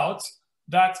turns out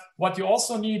that what you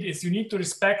also need is you need to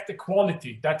respect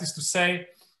equality. That is to say,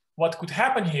 what could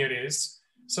happen here is,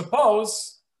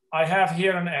 suppose I have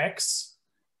here an X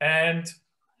and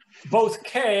both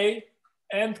K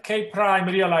and K prime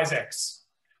realize X.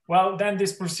 Well, then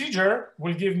this procedure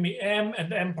will give me M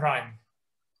and M prime.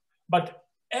 But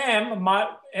M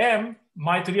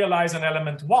might realize an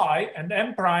element Y and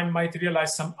M prime might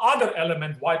realize some other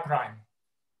element Y prime.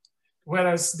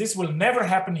 Whereas this will never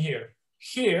happen here.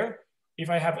 Here, if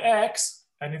I have X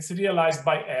and it's realized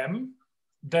by M,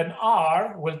 then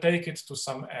R will take it to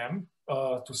some M,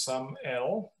 to some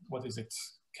L. What is it?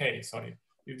 K, sorry.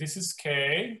 If this is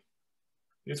K,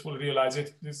 this will realize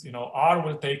it. This, you know, R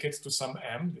will take it to some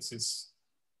M. This is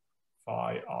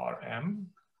phi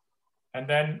RM. And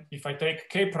then if I take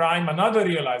K prime, another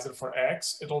realizer for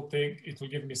X, it will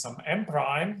give me some M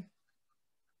prime.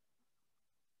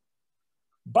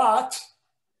 But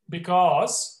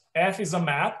because F is a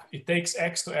map, it takes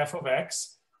X to F of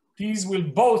X, these will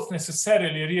both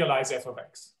necessarily realize F of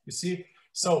X. You see?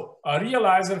 So a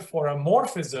realizer for a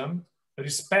morphism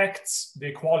respects the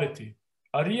equality.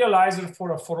 A realizer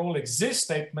for a for all exist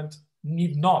statement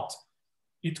need not.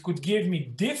 It could give me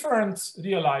different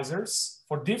realizers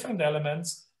for different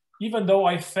elements, even though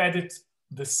I fed it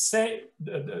the same,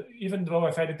 even though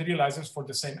I fed it realizers for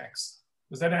the same X.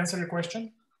 Does that answer your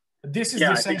question? This is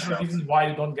the essential reason why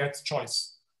you don't get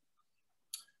choice.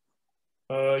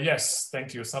 Yes,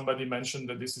 thank you. Somebody mentioned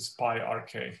that this is pi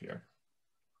RK here.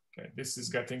 Okay, this is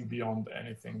getting beyond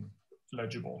anything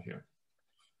legible here.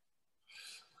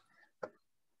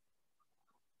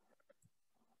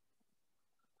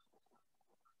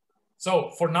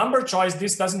 So for number choice,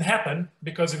 this doesn't happen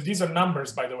because if these are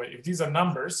numbers, by the way, if these are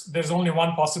numbers, there's only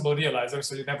one possible realizer,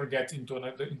 so you never get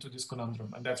into this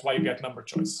conundrum, and that's why you get number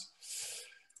choice.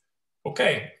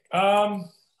 Okay,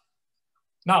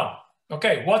 now,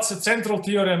 okay, what's the central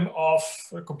theorem of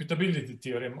computability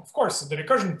theorem? Of course, the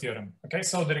recursion theorem. Okay,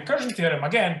 so the recursion theorem,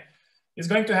 again, is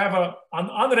going to have an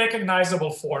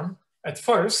unrecognizable form at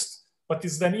first, but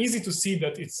it's then easy to see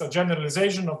that it's a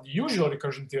generalization of the usual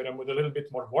recursion theorem with a little bit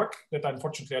more work that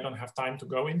unfortunately I don't have time to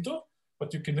go into,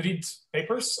 but you can read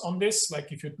papers on this.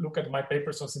 Like if you look at my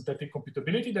papers on synthetic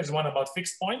computability, there's one about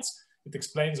fixed points, It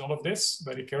explains all of this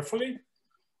very carefully.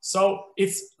 So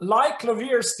it's like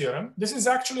Clavier's theorem. This is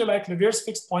actually like Clavier's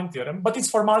fixed point theorem, but it's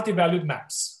for multi-valued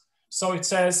maps. So it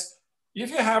says, if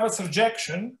you have a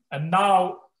surjection, and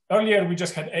now earlier we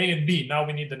just had A and B, now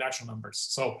we need the natural numbers.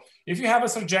 So if you have a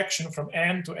surjection from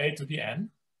n to a to the n,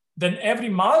 then every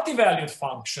multi-valued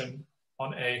function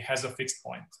on A has a fixed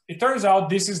point. It turns out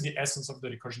this is the essence of the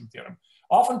recursion theorem.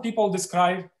 Often people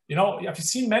describe, I've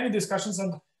seen many discussions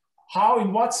on how,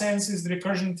 in what sense is the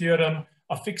recursion theorem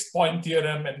a fixed point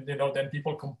theorem, and then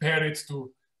people compare it to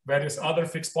various other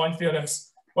fixed point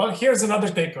theorems. Well, here's another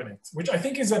take on it, which I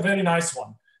think is a very nice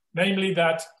one, namely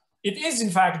that it is in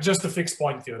fact just a fixed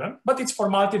point theorem, but it's for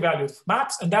multi-valued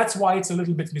maps, and that's why it's a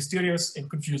little bit mysterious and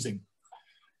confusing.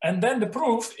 And then the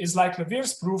proof is like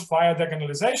Clavier's proof via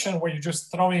diagonalization, where you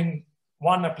just throw in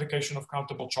one application of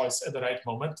countable choice at the right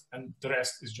moment, and the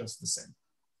rest is just the same.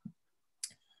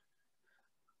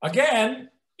 Again,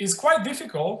 it's quite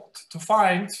difficult to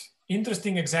find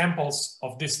interesting examples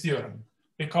of this theorem,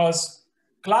 because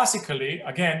classically,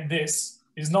 again, this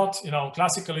is not,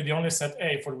 classically the only set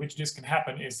A for which this can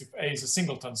happen is if A is a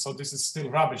singleton. So this is still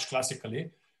rubbish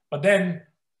classically. But then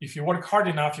if you work hard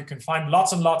enough, you can find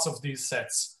lots and lots of these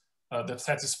sets that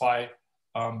satisfy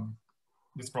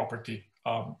this property.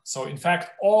 So in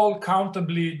fact, all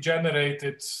countably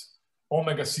generated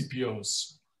omega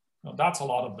CPOs, that's a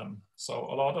lot of them. So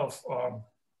a lot of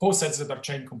posets that are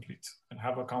chain complete and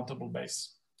have a countable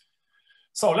base.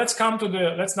 So let's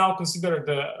now consider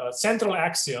the central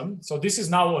axiom. So this is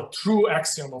now a true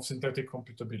axiom of synthetic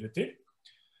computability.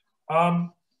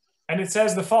 And it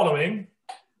says the following.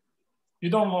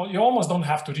 You almost don't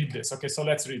have to read this. Okay, so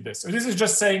let's read this. So this is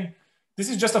just saying, this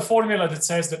is just a formula that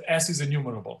says that S is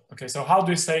enumerable. Okay, so how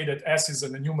do we say that S is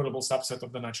an enumerable subset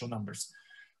of the natural numbers?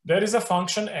 There is a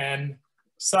function n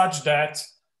such that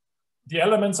the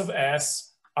elements of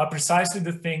S are precisely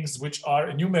the things which are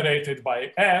enumerated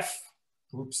by F.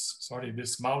 Oops, sorry,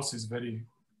 this mouse is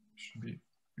should be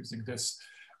using this.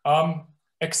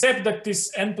 Except that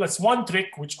this n+1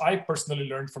 trick, which I personally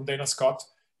learned from Dana Scott,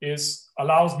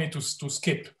 allows me to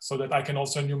skip so that I can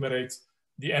also enumerate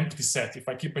the empty set. If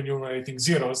I keep enumerating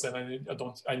zeros, then I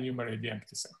don't enumerate the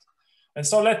empty set. And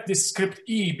so let this script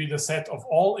E be the set of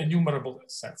all enumerable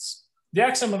sets. The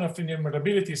axiom of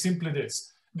enumerability is simply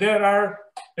this. There are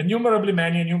innumerably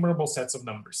many enumerable sets of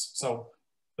numbers. So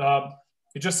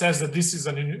it just says that this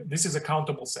is a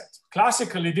countable set.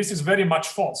 Classically, this is very much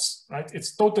false, right?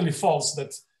 It's totally false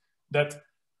that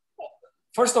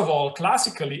first of all,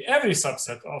 classically, every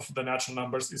subset of the natural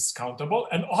numbers is countable,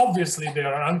 and obviously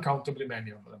there are uncountably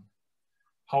many of them.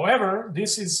 However,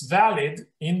 this is valid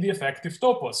in the effective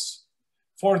topos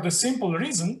for the simple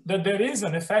reason that there is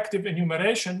an effective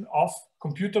enumeration of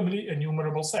computably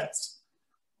enumerable sets.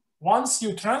 Once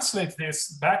you translate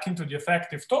this back into the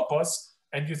effective topos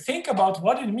and you think about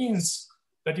what it means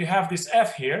that you have this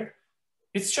F here,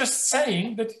 it's just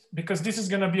saying that, because this is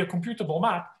going to be a computable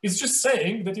map, it's just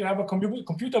saying that you have a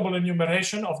computable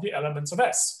enumeration of the elements of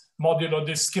S, modulo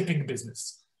this skipping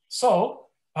business. So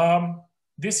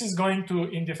this is going to,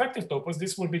 in the effective topos,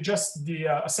 this will be just the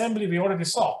assembly we already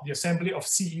saw, the assembly of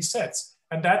CE sets.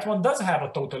 And that one does have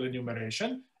a total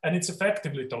enumeration, and it's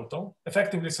effectively total,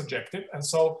 effectively subjective. And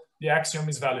so the axiom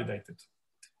is validated.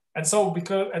 And so,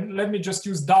 and let me just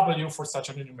use W for such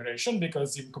an enumeration,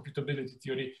 because in computability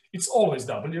theory, it's always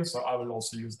W, so I will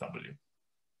also use W.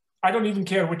 I don't even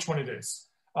care which one it is.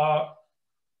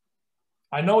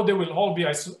 I know they will all be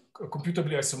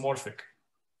computably isomorphic.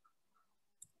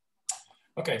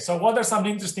 Okay, so what are some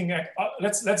interesting,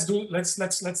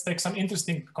 let's take some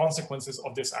interesting consequences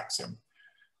of this axiom.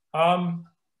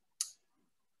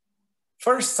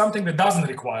 First, something that doesn't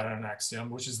require an axiom,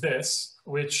 which is this,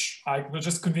 which I will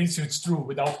just convince you it's true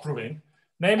without proving.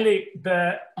 Namely,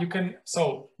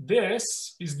 so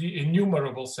this is the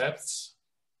enumerable sets.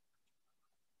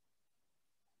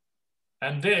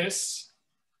 And this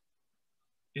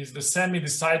is the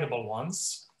semi-decidable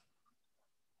ones.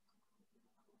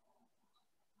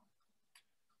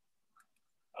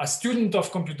 A student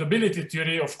of computability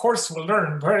theory, of course, will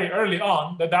learn very early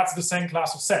on that that's the same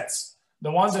class of sets. The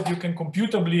ones that you can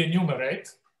computably enumerate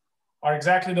are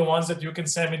exactly the ones that you can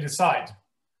semi-decide.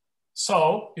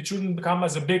 So it shouldn't come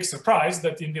as a big surprise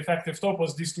that in the effective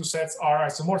topos, these two sets are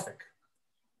isomorphic.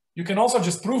 You can also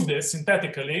just prove this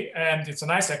synthetically, and it's a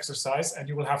nice exercise, and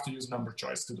you will have to use number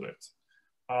choice to do it.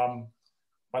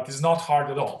 But it's not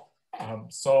hard at all.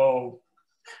 So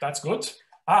that's good.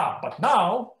 But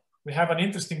now we have an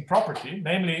interesting property,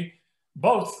 namely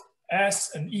both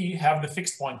S and E have the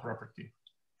fixed point property.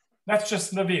 That's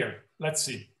just Navier. Let's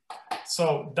see.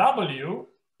 So W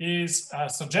is a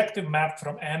surjective map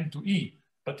from N to E,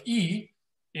 but E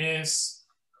is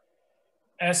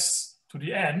S to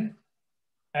the N,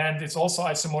 and it's also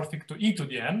isomorphic to E to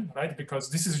the N, right? Because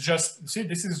this is just, see,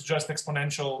 this is just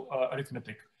exponential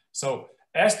arithmetic. So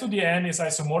S to the N is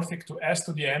isomorphic to S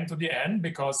to the N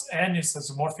because N is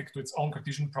isomorphic to its own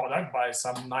Cartesian product by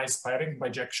some nice pairing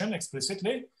bijection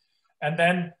explicitly. And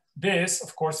then this,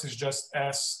 of course, is just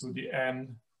S to the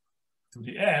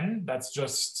N. That's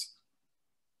just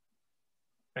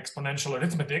exponential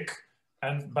arithmetic.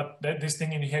 But this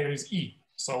thing in here is E.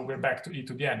 So we're back to E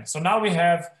to the N. So now we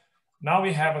have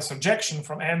a surjection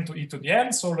from N to E to the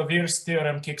N. So Lever's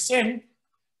theorem kicks in.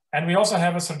 And we also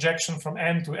have a surjection from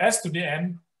N to S to the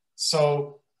N.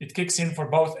 So it kicks in for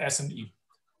both S and E.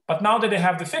 But now that they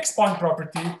have the fixed point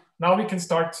property, now we can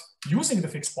start using the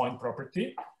fixed point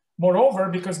property. Moreover,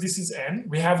 because this is N,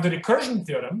 we have the recursion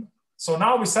theorem. So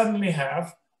now we suddenly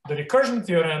have the recursion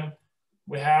theorem.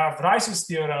 We have Rice's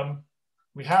theorem.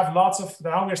 We have lots of,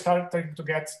 now we're starting to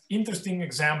get interesting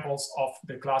examples of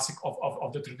the classic,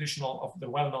 of the traditional, of the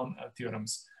well-known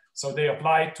theorems. So they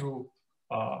apply to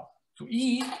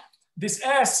E. This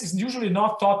S is usually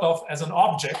not thought of as an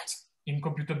object in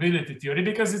computability theory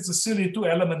because it's a silly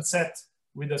two-element set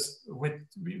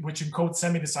which encodes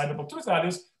semi-decidable truth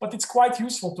values, but it's quite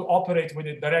useful to operate with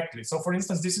it directly. So for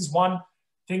instance, this is one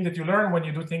thing that you learn when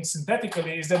you do things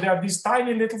synthetically, is that there are these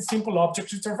tiny little simple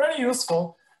objects which are very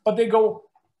useful, but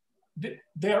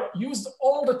they're used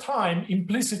all the time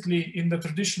implicitly in the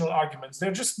traditional arguments.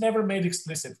 They're just never made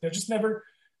explicit. They're just never,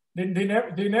 they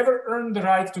never earn the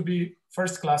right to be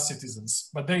first-class citizens,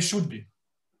 but they should be.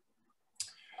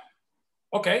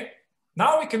 Okay,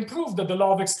 now we can prove that the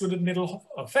law of excluded middle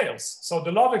fails. So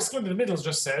the law of excluded middles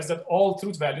just says that all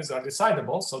truth values are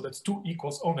decidable, so that 2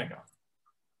 equals omega.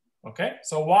 Okay,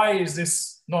 so why is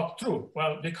this not true?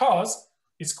 Well, because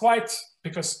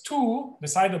because 2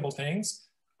 decidable things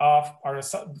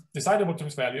decidable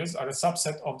truth values are a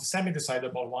subset of the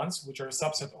semi-decidable ones, which are a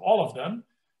subset of all of them,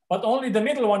 but only the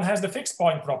middle one has the fixed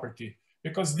point property,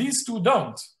 because these two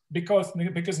don't, because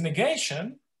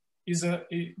negation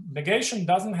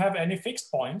doesn't have any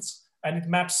fixed points, and it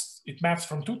maps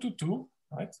from 2 to 2,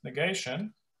 right?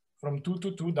 Negation from 2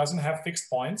 to 2 doesn't have fixed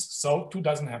points, so 2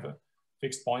 doesn't have a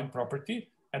fixed point property,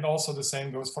 and also the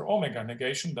same goes for omega.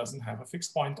 Negation doesn't have a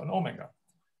fixed point on omega.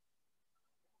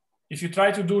 If you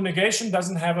try to do negation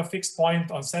doesn't have a fixed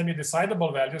point on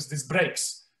semi-decidable values, this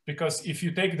breaks, because if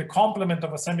you take the complement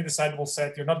of a semi-decidable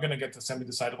set, you're not going to get a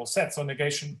semi-decidable set, so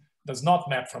negation does not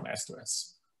map from S to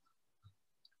S.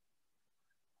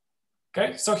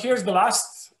 Okay, so here's the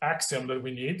last axiom that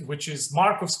we need, which is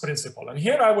Markov's principle. And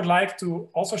here I would like to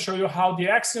also show you how the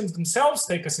axioms themselves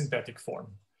take a synthetic form.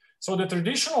 So the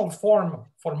traditional form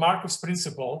for Markov's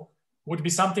principle would be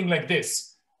something like this.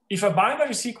 If a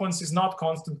binary sequence is not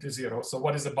constantly 0, so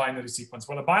what is a binary sequence?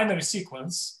 Well, a binary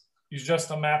sequence is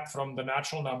just a map from the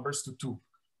natural numbers to 2.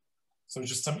 So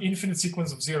just some infinite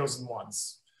sequence of zeros and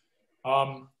ones.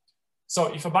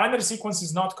 So if a binary sequence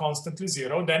is not constantly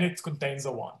 0, then it contains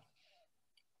a 1.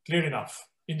 Clear enough.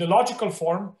 In the logical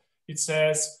form, it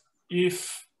says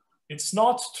if it's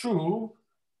not true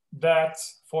that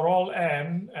for all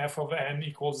n, f of n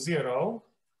equals 0,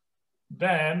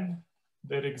 then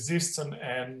there exists an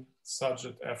n such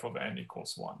that f of n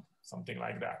equals 1, something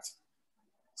like that.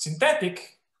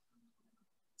 Synthetic,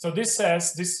 so this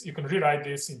says, you can rewrite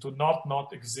this into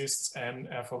not exists n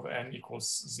f of n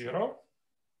equals 0.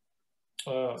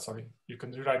 Sorry, you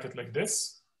can rewrite it like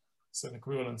this. It's an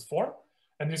equivalent form.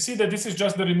 And you see that this is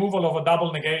just the removal of a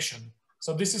double negation.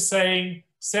 So this is saying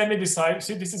semi-decidable,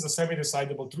 see, this is a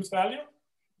semi-decidable truth value.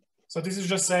 So this is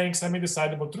just saying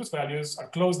semi-decidable truth values are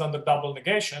closed under double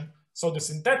negation. So the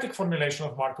synthetic formulation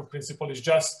of Markov principle is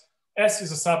just S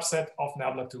is a subset of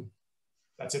nabla 2.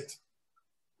 That's it.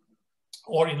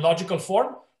 Or in logical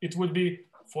form, it would be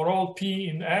for all P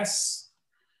in S,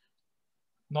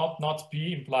 not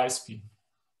P implies P.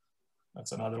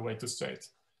 That's another way to say it.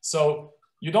 So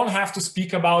you don't have to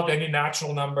speak about any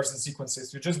natural numbers and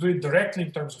sequences. You just do it directly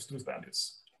in terms of truth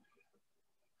values.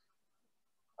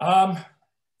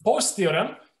 Post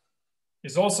theorem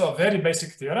is also a very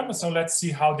basic theorem. So let's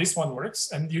see how this one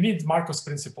works. And you need Markov's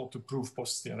principle to prove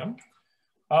post theorem.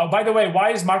 By the way,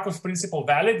 why is Markov's principle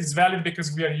valid? It's valid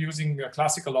because we are using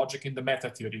classical logic in the meta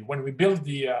theory. When we build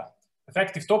the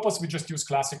effective topos, we just use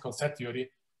classical set theory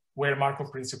where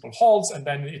Markov principle holds, and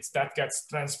then that gets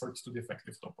transferred to the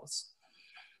effective topos.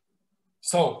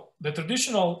 So the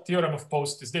traditional theorem of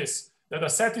Post is this, that a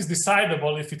set is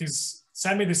decidable if it is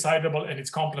semi-decidable and its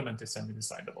complement is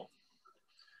semi-decidable.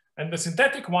 And the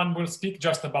synthetic one will speak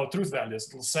just about truth values.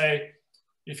 It will say,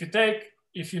 if you take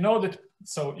if you know that,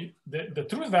 so the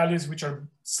truth values which are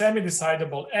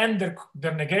semi-decidable and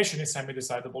their negation is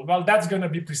semi-decidable, well, that's going to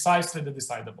be precisely the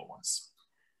decidable ones.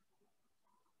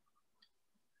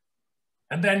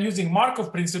 And then using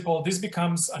Markov principle, this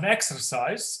becomes an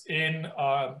exercise in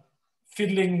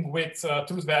fiddling with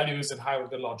truth values and higher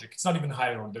order logic. It's not even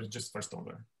higher order, it's just first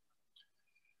order.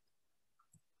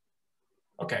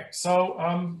 Okay, so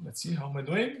let's see, how am I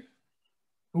doing?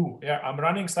 Ooh, yeah, I'm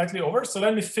running slightly over. So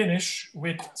let me finish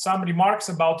with some remarks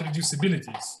about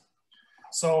reducibilities.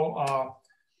 So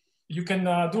you can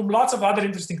do lots of other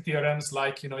interesting theorems,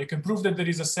 like, you know, you can prove that there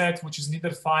is a set which is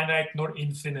neither finite nor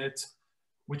infinite,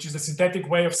 which is a synthetic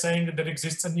way of saying that there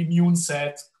exists an immune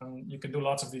set. You can do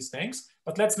lots of these things,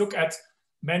 but let's look at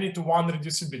many-to-one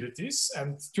reducibilities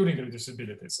and Turing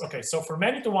reducibilities. Okay, so for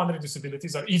many-to-one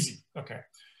reducibilities are easy. Okay,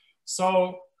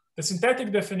 so the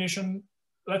synthetic definition,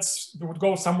 would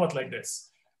go somewhat like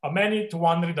this. A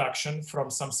many-to-one reduction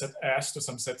from some set S to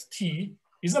some set T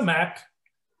is a map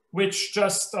which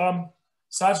just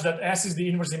such that S is the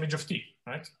inverse image of T,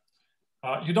 right?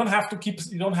 You don't have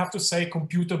to say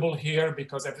computable here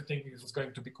because everything is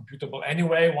going to be computable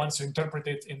anyway once you interpret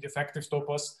it in the effective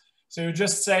topos. So you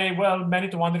just say, well,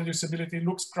 many-to-one reducibility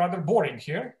looks rather boring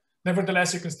here.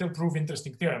 Nevertheless, you can still prove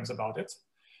interesting theorems about it.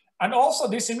 And also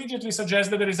this immediately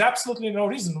suggests that there is absolutely no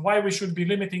reason why we should be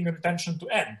limiting retention to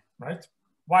N, right?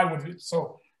 Why would we?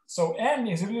 So N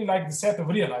is really like the set of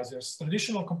realizers.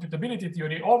 Traditional computability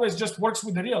theory always just works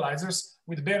with the realizers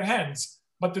with bare hands.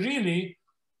 But really,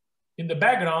 in the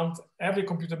background, every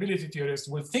computability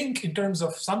theorist will think in terms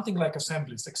of something like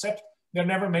assemblies, except they're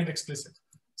never made explicit.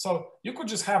 So you could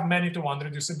just have many-to-one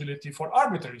reducibility for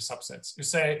arbitrary subsets. You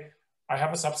say, I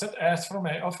have a subset S from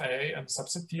A of A and a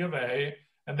subset T of A,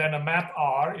 and then a map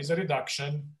R is a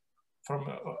reduction from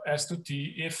S to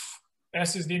T if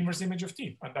S is the inverse image of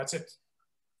T, and that's it.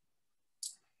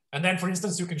 And then, for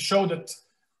instance, you can show that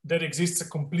there exists a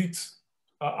complete,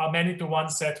 a many-to-one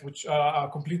set, which a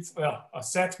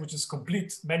set which is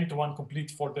complete, many-to-one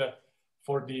complete for the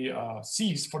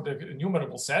C's, for the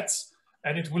enumerable sets,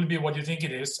 and it will be what you think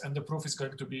it is, and the proof is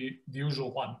going to be the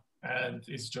usual one, and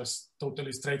it's just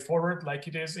totally straightforward, like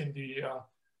it is in the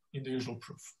usual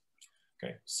proof.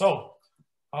 Okay, so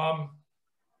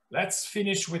let's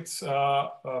finish with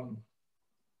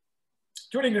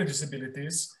Turing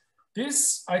reducibilities.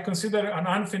 This I consider an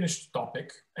unfinished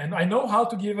topic, and I know how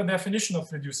to give a definition of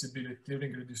reducibility,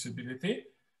 Turing reducibility,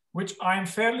 which I'm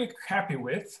fairly happy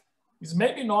with. It's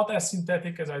maybe not as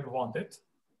synthetic as I'd want it,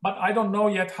 but I don't know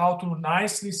yet how to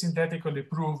nicely synthetically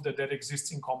prove that there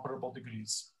exists incomparable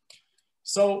degrees.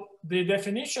 So the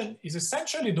definition is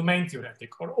essentially domain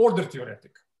theoretic or order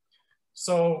theoretic.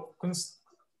 So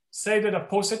say that a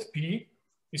poset P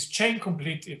is chain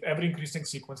complete if every increasing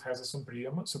sequence has a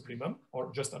supremum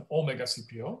or just an omega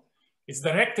CPO. It's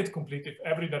directed complete if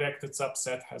every directed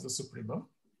subset has a supremum.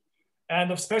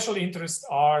 And of special interest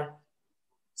are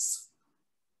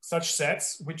such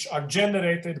sets which are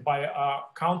generated by a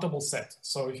countable set.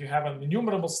 So if you have an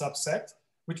enumerable subset,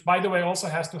 which by the way also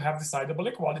has to have decidable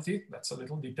equality, that's a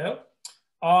little detail,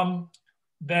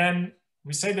 then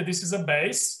we say that this is a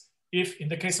base if in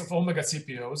the case of omega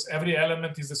CPOs, every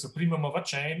element is the supremum of a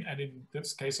chain, and in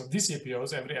this case of D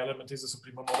CPOs, every element is the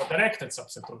supremum of a directed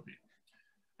subset of B.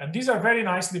 And these are very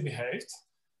nicely behaved.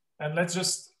 And let's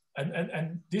just,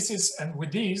 and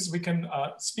with these, we can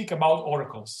speak about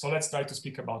oracles. So let's try to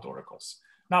speak about oracles.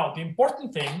 Now, the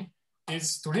important thing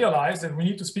is to realize that we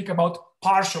need to speak about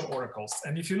partial oracles.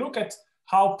 And if you look at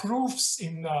how proofs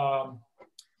in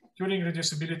Turing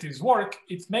reducibilities work,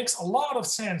 it makes a lot of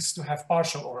sense to have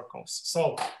partial oracles.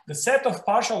 So the set of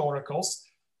partial oracles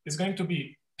is going to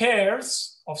be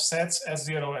pairs of sets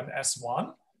S0 and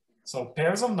S1. So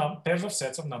pairs of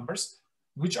sets of numbers,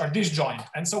 which are disjoint.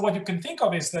 And so what you can think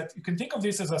of is that you can think of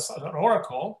this as an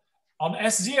oracle. On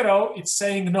S0, it's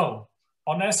saying no.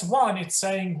 On S1, it's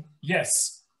saying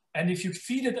yes. And if you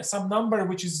feed it some number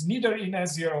which is neither in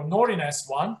S0 nor in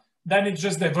S1, then it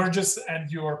just diverges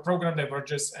and your program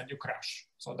diverges and you crash.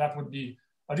 So that would be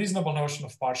a reasonable notion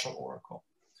of partial oracle.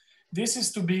 This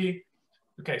is to be,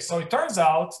 okay, so it turns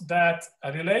out that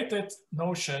a related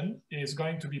notion is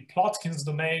going to be Plotkin's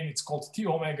domain. It's called T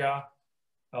omega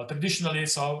traditionally.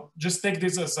 So just take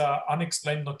this as an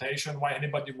unexplained notation, why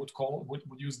anybody would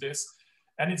use this.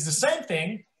 And it's the same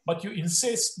thing, but you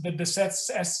insist that the sets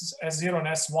S0 and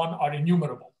S1 are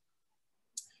enumerable.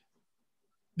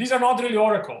 These are not really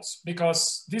oracles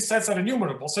because these sets are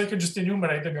enumerable, so you can just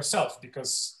enumerate them yourself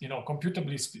because, you know,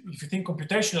 computably, if you think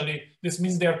computationally, this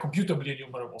means they are computably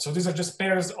enumerable. So these are just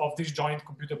pairs of disjoint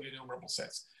computably enumerable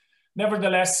sets.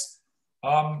 Nevertheless,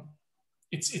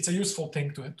 it's a useful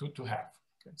thing to have.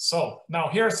 Okay, so now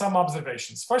here are some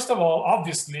observations. First of all,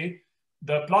 obviously,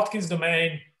 the Plotkin's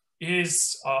domain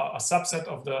is a subset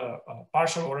of the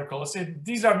partial oracles.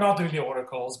 These are not really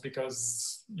oracles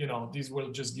because, you know, these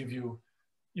will just give you,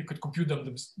 you could compute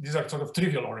them. These are sort of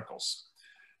trivial oracles.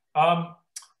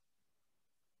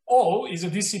 O is a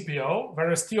DCPO,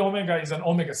 whereas T omega is an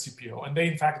omega CPO. And they,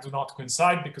 in fact, do not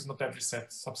coincide because not every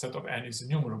subset of N is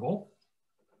enumerable.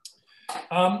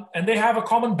 And they have a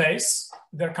common base.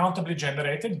 They're countably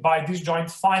generated by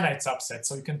disjoint finite subsets.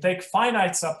 So you can take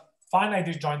finite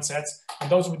disjoint sets, and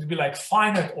those would be like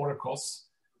finite oracles.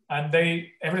 And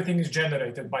everything is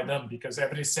generated by them because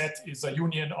every set is a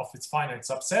union of its finite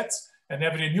subsets, and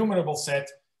every enumerable set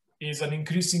is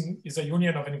a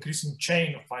union of an increasing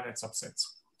chain of finite subsets.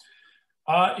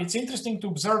 It's interesting to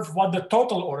observe what the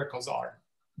total oracles are.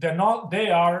 They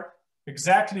are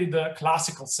exactly the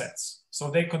classical sets. So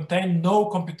they contain no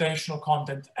computational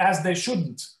content, as they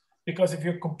shouldn't, because if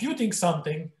you're computing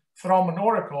something from an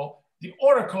oracle, the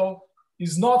oracle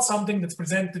is not something that's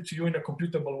presented to you in a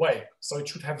computable way. So it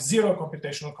should have zero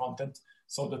computational content.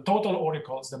 So the total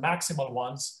oracles, the maximal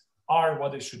ones, are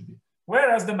what they should be.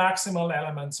 Whereas the maximal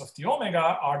elements of T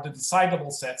omega are the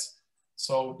decidable sets.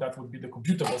 So that would be the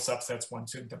computable subsets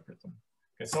once you interpret them.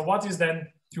 Okay, so what is then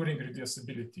Turing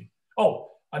reducibility? Oh,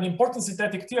 an important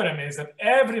synthetic theorem is that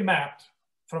every map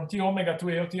from T omega to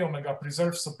A T omega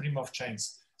preserves suprema of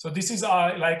chains. So this is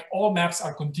like all maps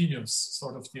are continuous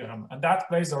sort of theorem, and that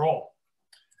plays a role.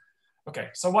 Okay,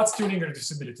 so what's Turing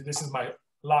reducibility? This is my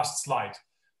last slide.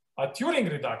 A Turing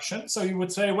reduction, so you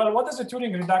would say, well, what does a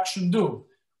Turing reduction do?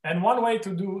 And one way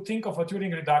to think of a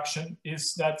Turing reduction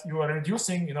is that you are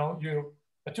reducing,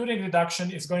 a Turing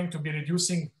reduction is going to be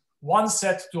reducing one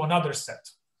set to another set,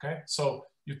 okay? So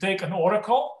you take an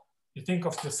oracle, you think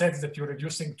of the sets that you're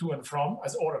reducing to and from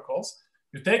as oracles.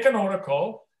 You take an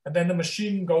oracle, and then the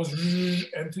machine goes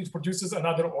and it produces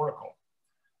another oracle.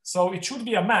 So it should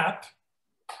be a map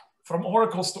from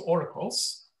oracles to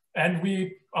oracles, and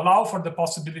we allow for the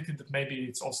possibility that maybe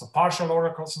it's also partial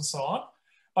oracles and so on.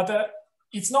 But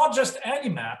it's not just any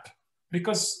map,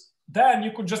 because then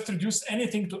you could just reduce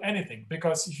anything to anything.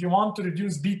 Because if you want to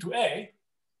reduce B to A,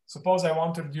 suppose I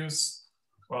want to reduce,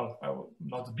 well,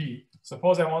 not B,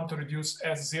 suppose I want to reduce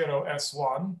S0,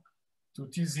 S1 to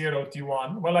T0,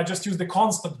 T1. Well, I just use the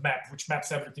constant map, which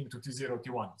maps everything to T0,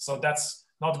 T1. So that's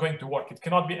not going to work. It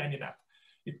cannot be any map.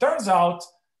 It turns out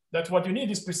that what you need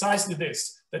is precisely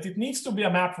this, that it needs to be a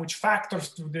map which factors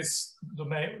to this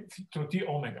domain, to T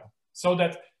omega, so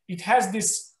that it has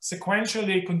this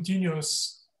sequentially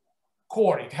continuous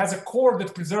core. It has a core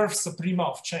that preserves suprema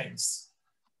of chains.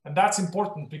 And that's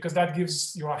important because that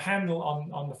gives you a handle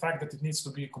on the fact that it needs to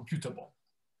be computable.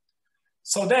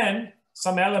 So then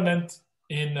some element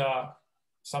in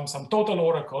some total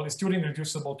oracle is Turing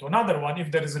reducible to another one if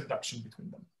there is a reduction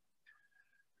between them.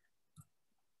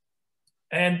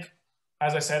 And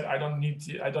as I said, I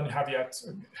don't have yet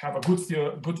have a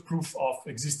good proof of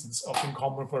existence of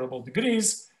incomparable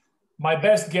degrees. My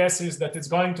best guess is that it's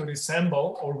going to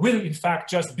resemble, or will in fact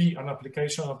just be, an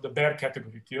application of the Baire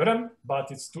category theorem,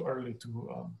 but it's too early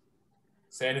to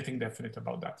say anything definite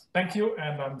about that. Thank you,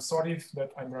 and I'm sorry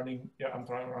that I'm running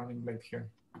late here.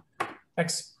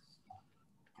 Thanks.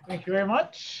 Thank you very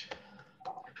much.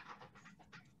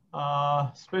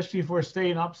 Especially if we're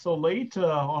staying up so late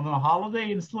on a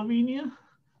holiday in Slovenia.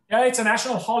 Yeah, it's a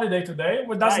national holiday today.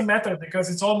 It doesn't matter because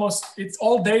it's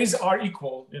all days are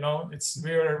equal.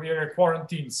 We're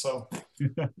quarantined, so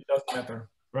it doesn't matter.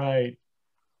 Right.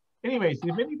 Anyways,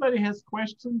 if anybody has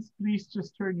questions, please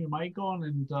just turn your mic on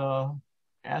and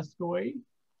ask away.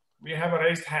 We have a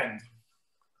raised hand.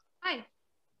 Hi.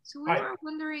 So we were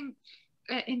wondering,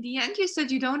 in the end, you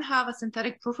said you don't have a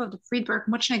synthetic proof of the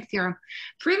Friedberg-Muchnig theorem.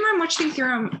 Friedberg-Muchnig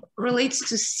theorem relates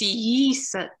to CE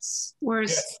sets,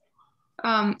 whereas yes.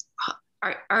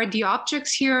 Are the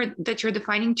objects here that you're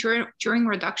defining Turing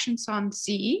reductions on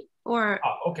CE, or?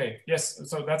 Okay, yes,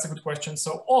 so that's a good question.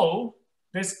 So O,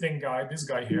 this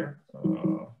guy here,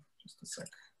 just a sec.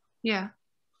 Yeah.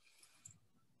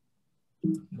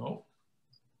 No.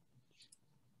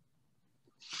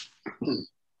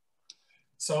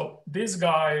 So these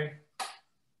guys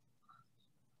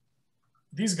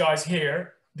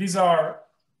here, these are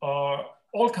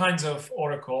all kinds of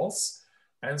oracles.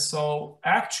 And so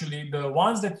actually the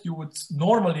ones that you would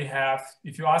normally have,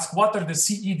 if you ask what are the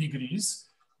CE degrees,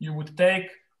 you would take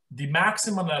the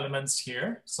maximal elements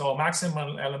here. So a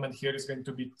maximal element here is going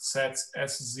to be sets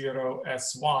S0,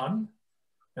 S1.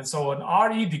 And so an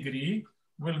RE degree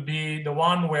will be the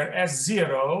one where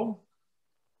S0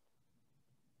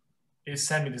 is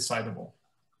semi-decidable.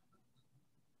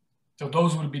 So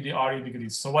those will be the RE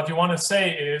degrees. So what you want to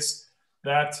say is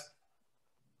that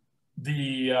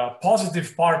the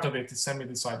positive part of it is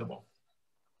semi-decidable.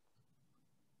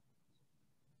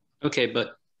 Okay,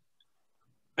 but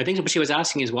I think what she was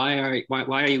asking is why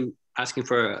are you asking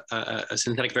for a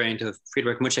synthetic variant of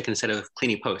Friedberg-Muchek instead of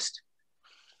Kleene-Post?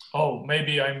 Oh,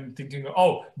 maybe I'm thinking,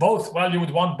 oh, both. Well, you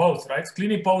would want both, right?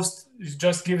 Kleene-Post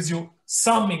just gives you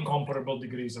some incomparable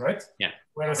degrees, right? Yeah.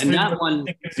 Whereas and that one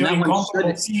gives you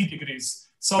incomparable C degrees.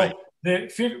 So right.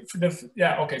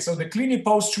 Okay, so the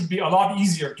Kleene-Post should be a lot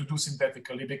easier to do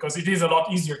synthetically because it is a lot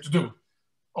easier to do.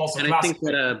 Also, and I think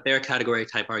that a bare category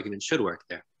type argument should work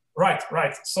there. Right,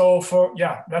 right. So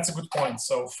yeah, that's a good point.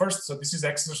 So first, so this is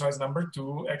exercise number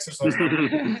 2. Exercise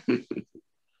number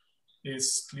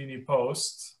is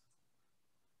Kleene-Post.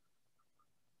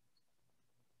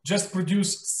 Just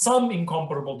produce some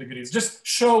incomparable degrees. Just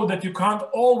show that you can't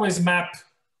always map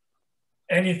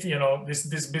anything,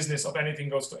 this business of anything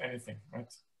goes to anything,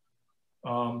 right?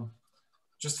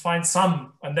 Just find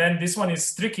some. And then this one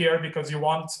is trickier because you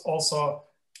want also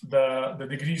the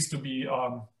degrees to be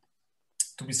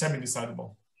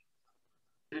semi-decidable.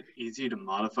 Is it easy to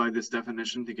modify this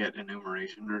definition to get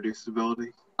enumeration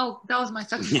reducibility? Oh, that was my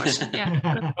second question.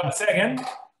 Yeah. Say again.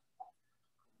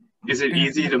 Is it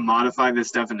easy to modify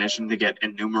this definition to get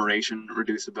enumeration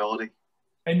reducibility?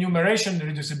 Enumeration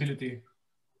reducibility.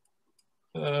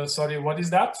 Sorry, what is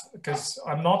that? Because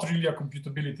I'm not really a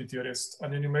computability theorist.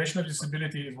 And enumeration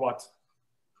reducibility is what?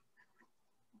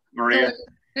 Maria? So,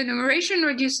 enumeration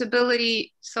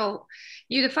reducibility. So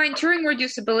you define Turing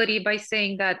reducibility by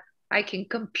saying that I can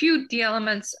compute the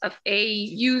elements of A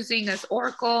using as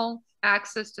oracle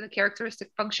access to the characteristic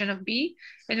function of B.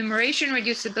 Enumeration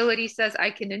reducibility says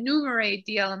I can enumerate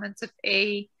the elements of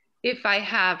A if I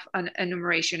have an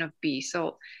enumeration of B.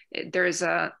 So there's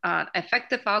an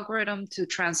effective algorithm to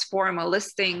transform a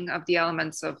listing of the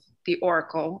elements of the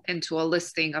oracle into a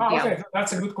listing of the elements.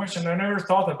 That's a good question. I never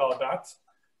thought about that.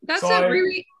 That's so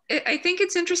I think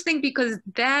it's interesting because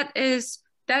that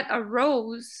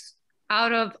arose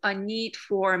out of a need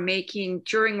for making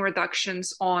Turing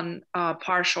reductions on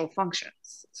partial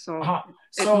functions. So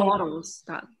it models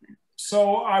that.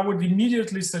 So I would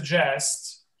immediately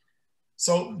suggest,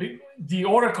 so the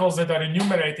oracles that are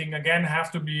enumerating again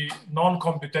have to be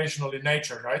non-computational in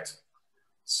nature, right?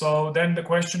 So then the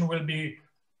question will be,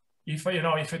 if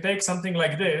I take something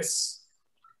like this,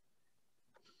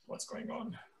 what's going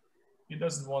on? It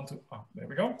doesn't want to, oh, there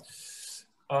we go.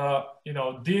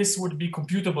 This would be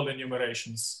computable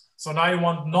enumerations. So now you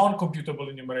want non-computable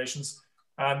enumerations.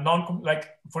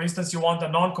 Like, for instance, you want a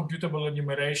non-computable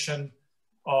enumeration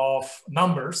of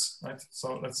numbers, right?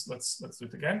 So let's do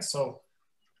it again. So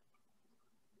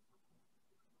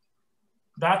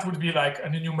that would be like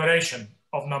an enumeration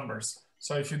of numbers.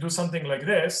 So if you do something like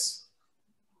this,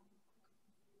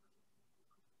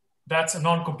 that's a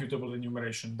non-computable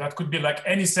enumeration. That could be like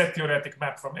any set theoretic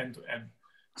map from N to N.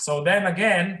 So then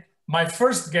again, my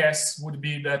first guess would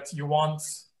be that you want,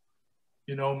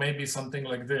 maybe something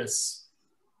like this,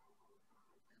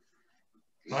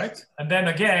 right? And then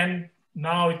again,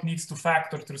 now it needs to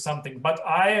factor through something, but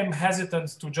I am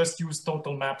hesitant to just use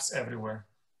total maps everywhere.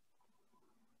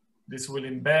 This will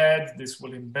embed, this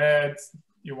will embed.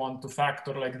 You want to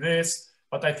factor like this,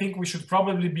 but I think we should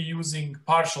probably be using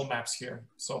partial maps here.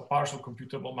 So partial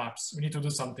computable maps. We need to do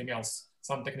something else,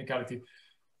 some technicality.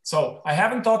 So I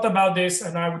haven't thought about this,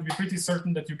 and I would be pretty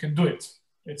certain that you can do it.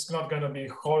 It's not going to be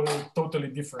totally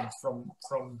different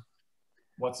from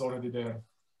what's already there.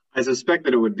 I suspect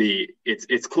that it would be,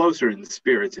 it's closer in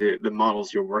spirit to the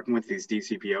models you're working with, these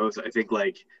DCPOs. I think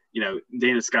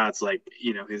Dana Scott's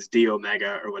his D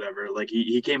omega or whatever,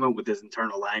 he came up with this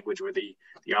internal language where the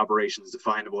operations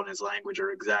definable in his language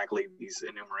are exactly these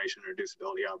enumeration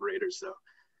reducibility operators. So.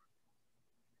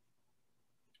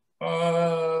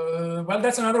 Well,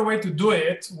 that's another way to do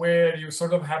it, where you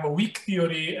sort of have a weak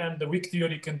theory, and the weak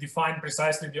theory can define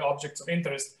precisely the objects of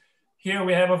interest. Here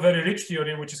we have a very rich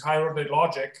theory, which is higher order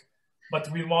logic, but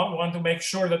we want to make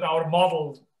sure that our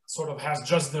model sort of has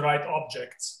just the right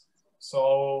objects.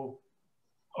 So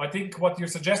I think what you're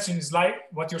suggesting is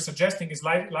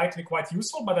likely quite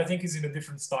useful, but I think is in a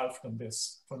different style from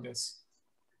this.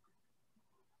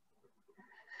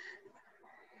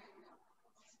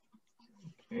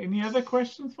 Any other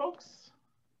questions, folks?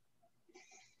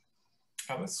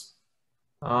 Alice?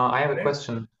 I have a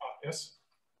question. Yes.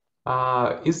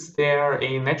 Is there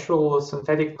a natural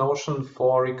synthetic notion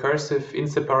for recursive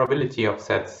inseparability of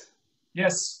sets?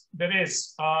 Yes, there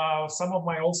is. Some of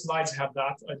my old slides have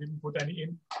that. I didn't put any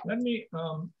in. Let me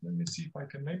see if I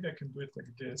can. Maybe I can do it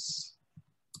like this.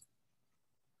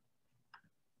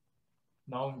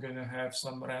 Now I'm going to have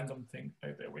some random thing.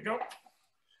 There we go.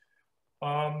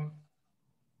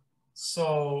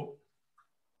 So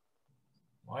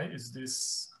why is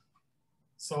this?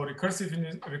 So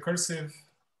recursive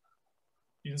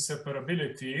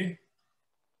inseparability.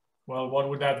 Well, what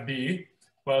would that be?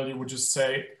 Well, you would just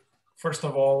say, first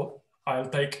of all, I'll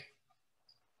take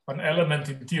an element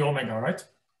in T omega, right?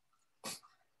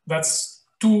 That's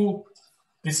two.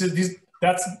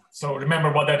 So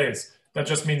remember what that is. That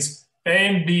just means A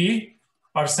and B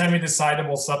are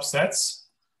semi-decidable subsets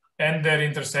and their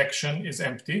intersection is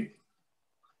empty.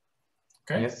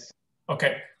 Okay. Yes.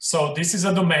 Okay. So this is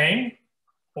a domain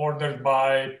ordered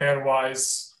by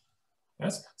pairwise.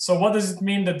 Yes. So what does it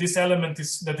mean that this element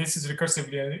is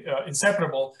recursively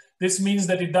inseparable? This means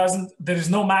that there is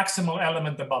no maximal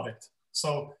element above it.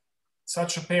 So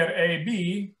such a pair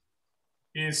AB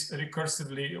is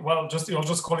recursively, well, you'll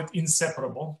just call it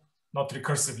inseparable, not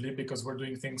recursively, because we're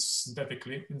doing things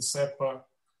synthetically. Inseparable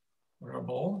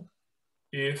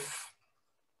if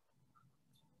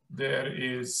there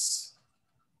is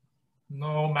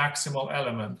no maximal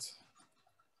element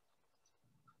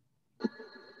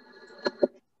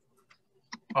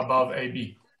above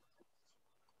AB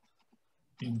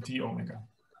in T omega.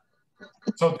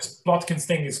 So this Plotkin's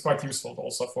thing is quite useful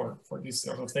also for these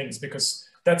sort of things, because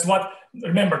that's what,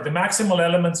 remember, the maximal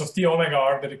elements of T omega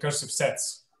are the recursive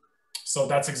sets. So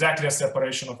that's exactly a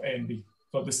separation of A and B.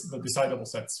 So this the decidable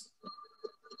sets.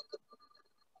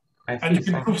 And you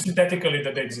can prove synthetically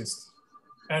that they exist.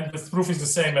 And the proof is the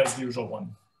same as the usual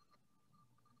one.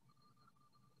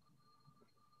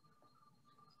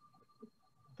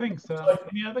 Thanks.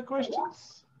 Any other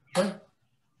questions? Sure.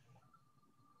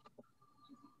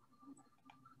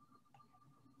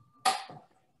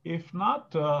 If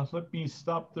not, let me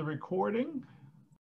stop the recording.